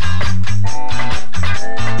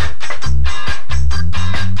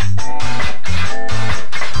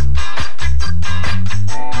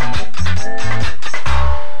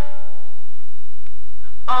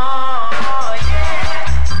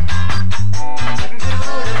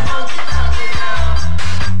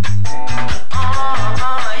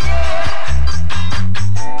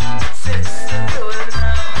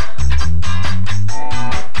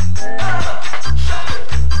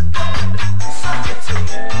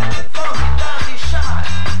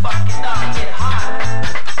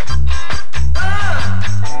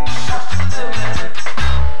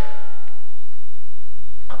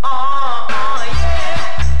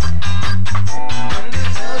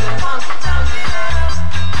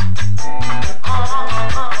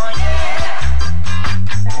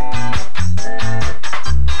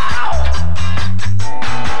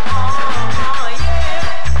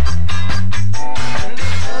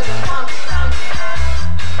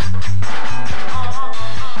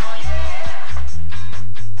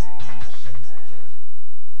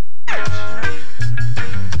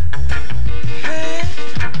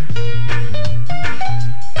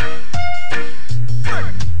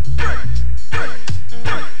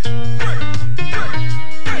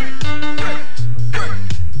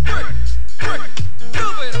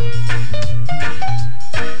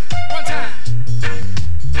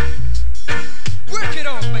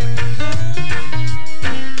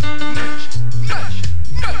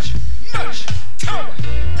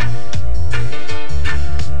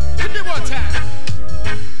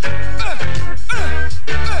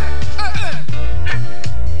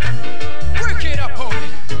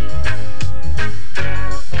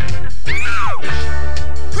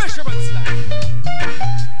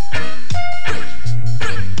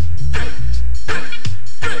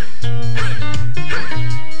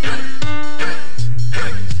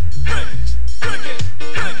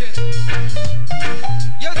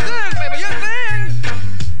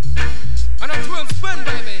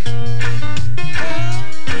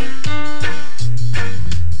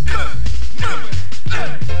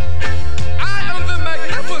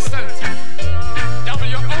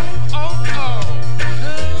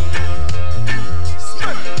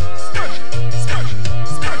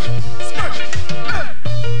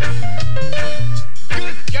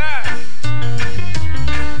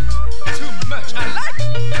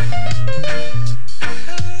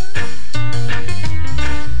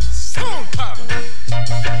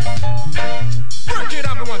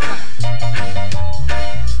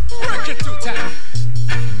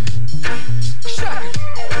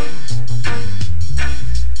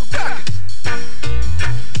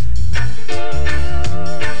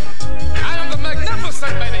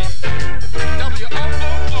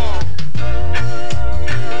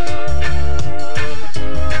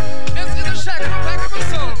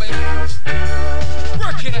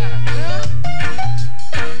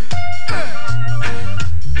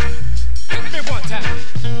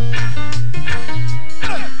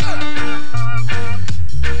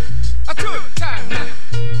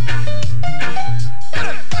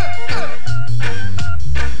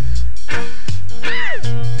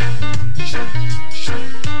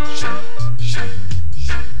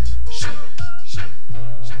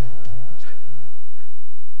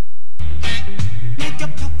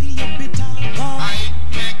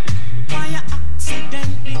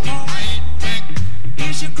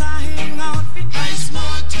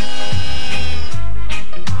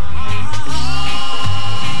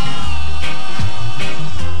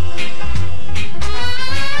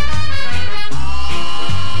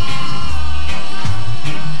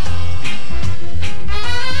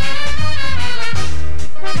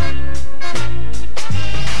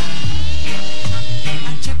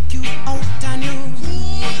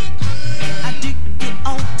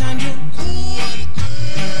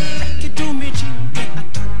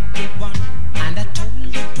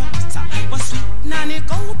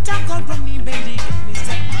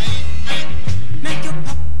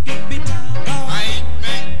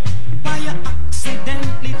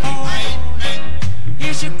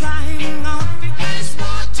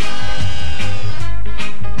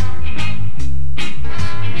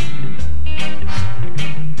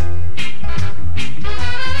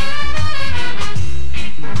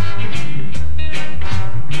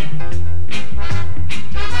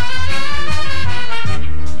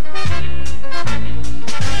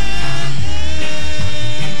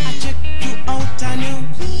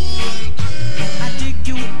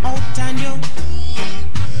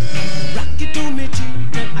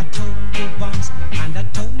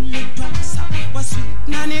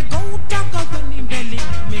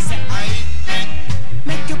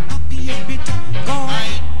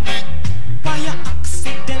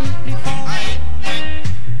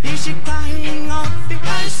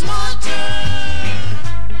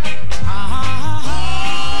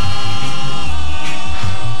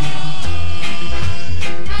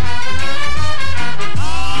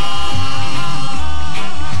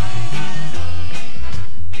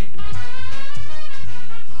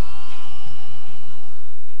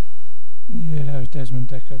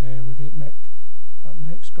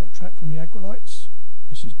 got a track from the Aggrolites.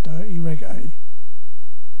 This is Dirty Reggae.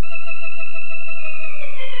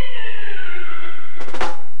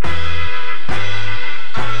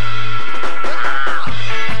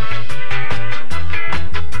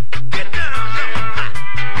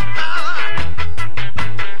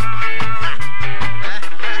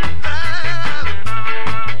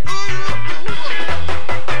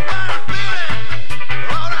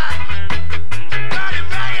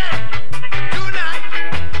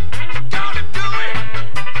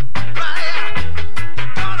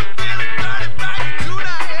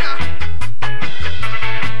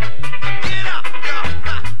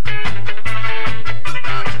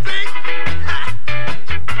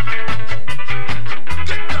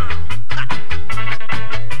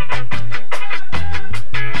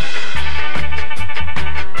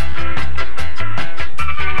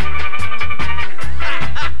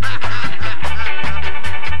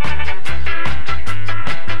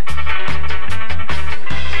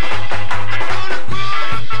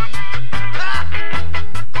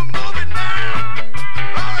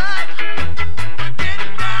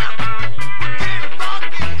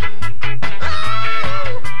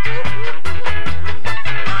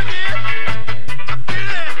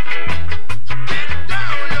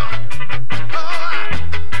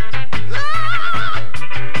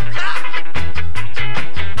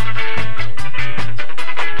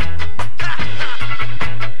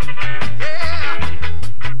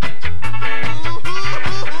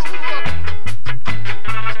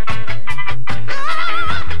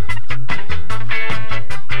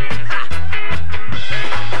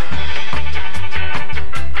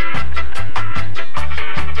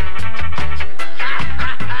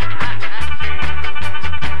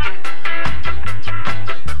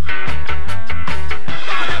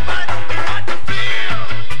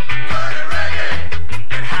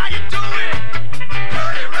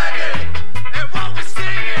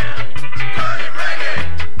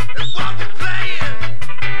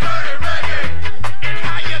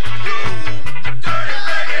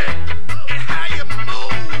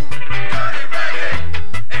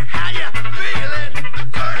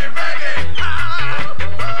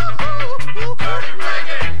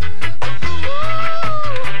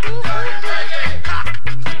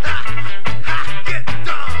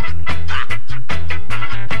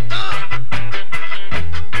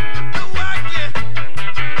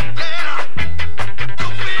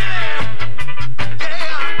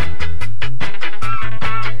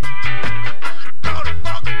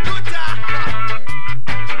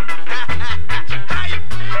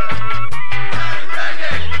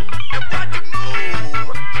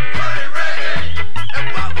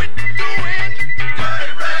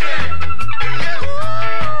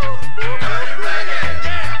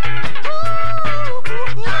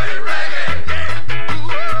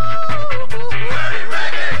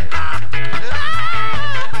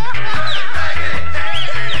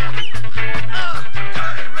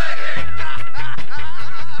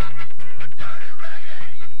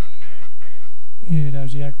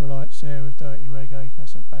 The Aggrolites there with Dirty Reggae.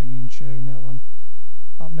 That's a banging tune, that one.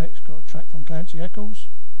 Up next, got a track from Clancy Eccles.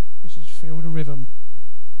 This is Feel the Rhythm.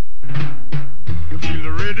 You feel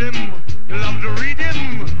the rhythm, you love the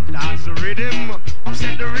rhythm, dance the rhythm,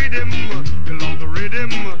 upset the rhythm, you love the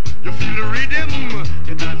rhythm, you feel the rhythm,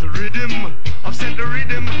 you dance the rhythm, upset the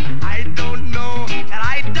rhythm. I don't know, and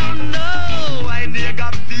I don't know, I near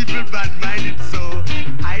got people bad-minded so.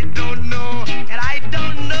 I don't know, and I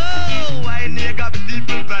don't know, I near got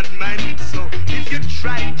people bad-minded so. If you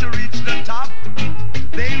try to reach the top,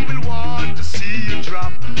 they will want to see you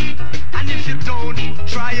drop. And if you don't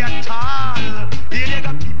try at all, here they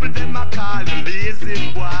got people them a call you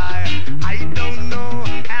lazy boy. I don't know,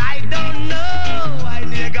 and I don't know, I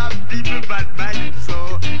near got people bad minded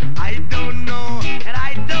so. I don't know, and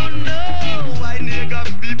I don't know,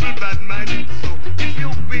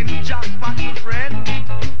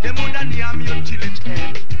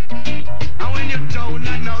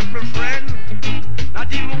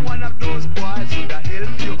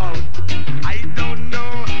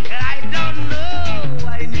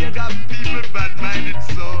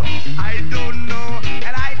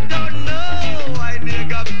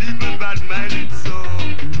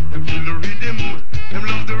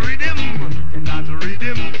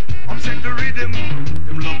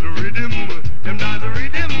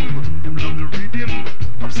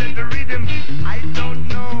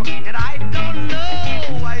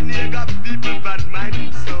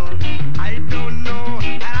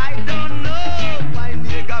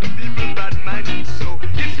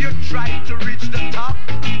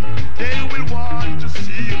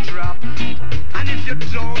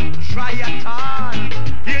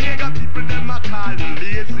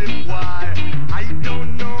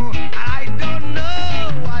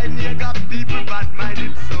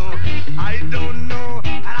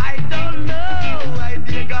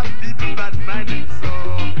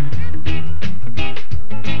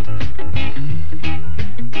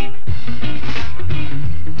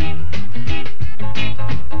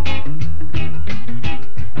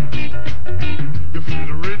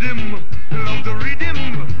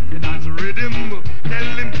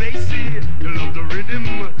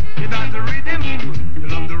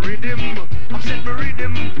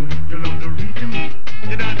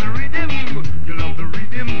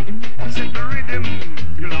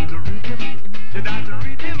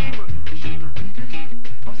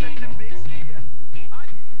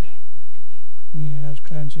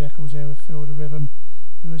 Georgie Eccles there with Feel the Rhythm.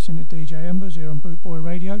 You're listening to DJ Embers here on Bootboy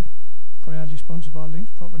Radio, proudly sponsored by Links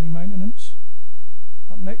Property Maintenance.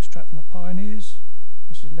 Up next, track from the Pioneers.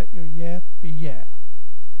 This is Let Your Yeah Be Yeah.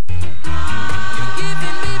 You're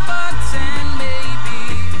giving me buts and maybe.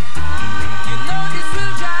 You know this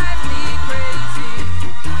will drive me crazy.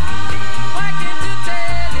 Why can't you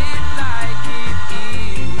tell it like it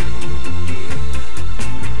is?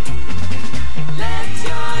 Let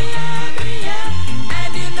your yeah be yeah,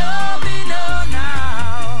 and you know me know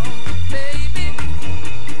now, baby.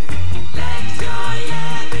 Let your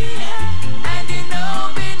yeah be yeah, and you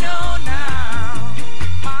know me know now,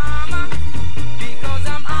 mama. Because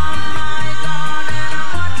I'm on my guard and I'm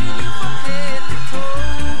watching you from head to toe.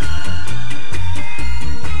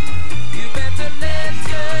 You better let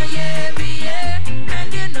your yeah be yeah, and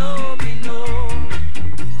you know me know.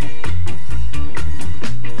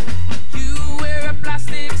 You wear a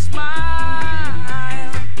plastic smile,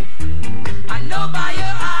 I know by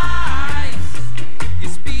your eyes. You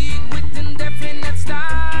speak with indefinite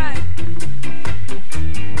style.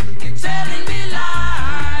 You're telling me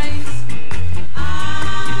lies.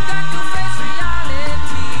 You got to face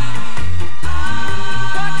reality.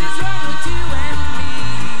 What is wrong with you and me?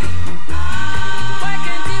 Why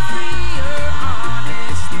can't you free your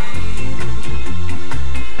honesty?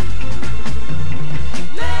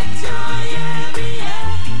 Let your yeah be yeah,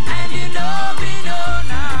 and you know me know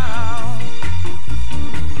now.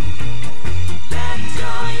 Let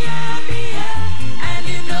your yeah be yeah, and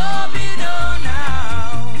you know me know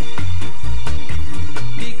now.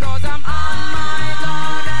 Because I'm on my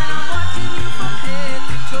guard and I'm watching you from head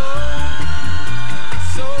to toe.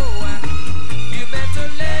 So you better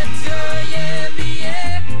let your yeah be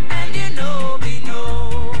yeah, and you know me know.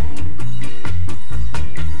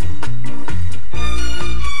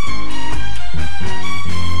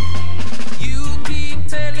 You keep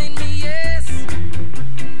telling me yes,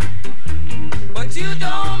 but you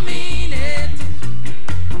don't mean it.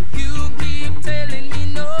 You keep telling me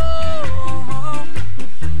no,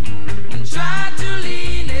 and try to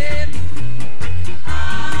lean it.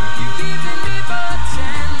 You giving me buts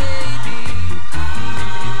and maybe.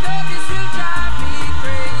 You know this will drive me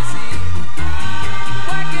crazy.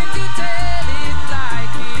 Why can't you tell it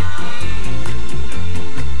like it is?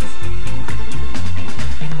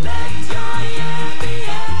 Let your yeah be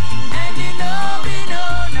yeah, and you know me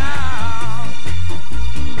know now.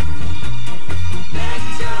 Let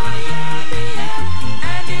your yeah be yeah,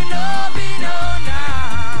 and you know me know now.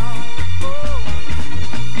 Oh,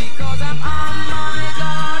 because I'm on my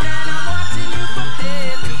guard and I'm watching you from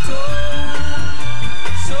head to toe.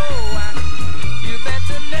 So you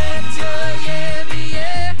better let your yeah be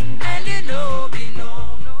yeah, and you know me know.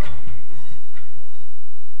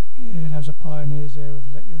 Yeah, those are Pioneers there with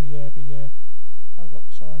Let Your Yeah Be Yeah. I've got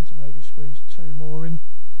time to maybe squeeze two more in.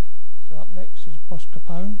 So up next is Boss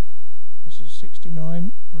Capone. This is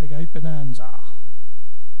 69 Reggae Bonanza.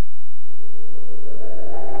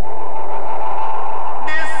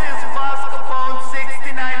 This is Vascophone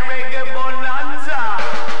 69 Reggae Bonanza.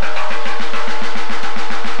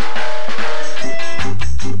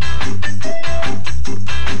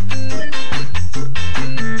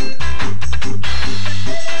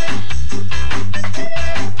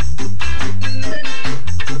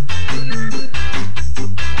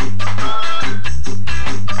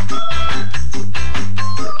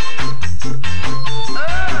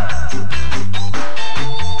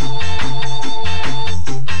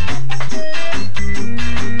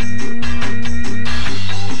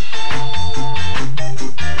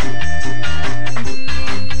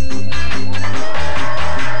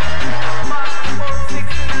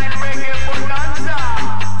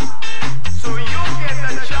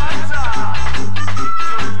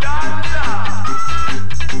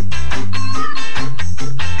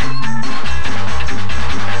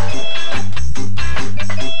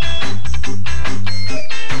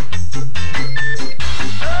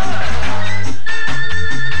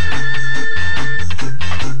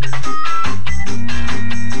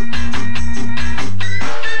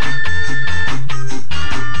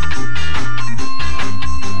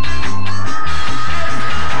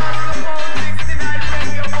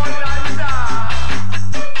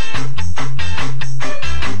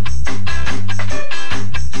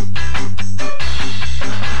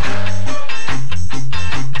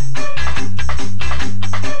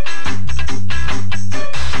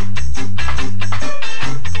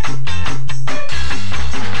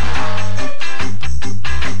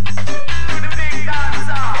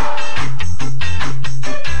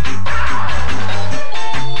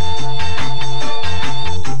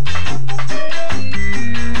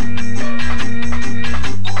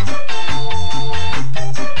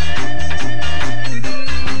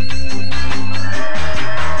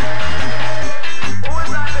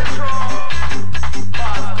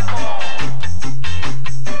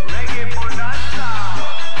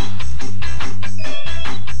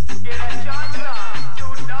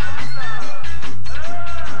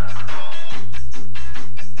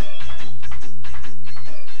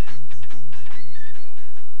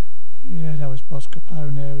 Boss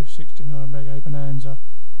Capone there with 69 Reggae Bonanza.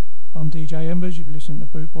 I'm DJ Embers, you'll be listening to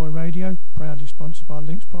Bootboy Radio, proudly sponsored by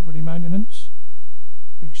Links Property Maintenance.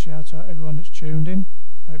 Big shout out to everyone that's tuned in,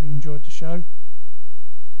 hope you enjoyed the show.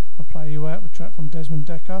 I'll play you out with a track from Desmond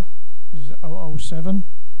Decker, this is 007.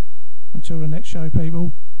 Until the next show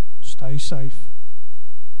people, stay safe.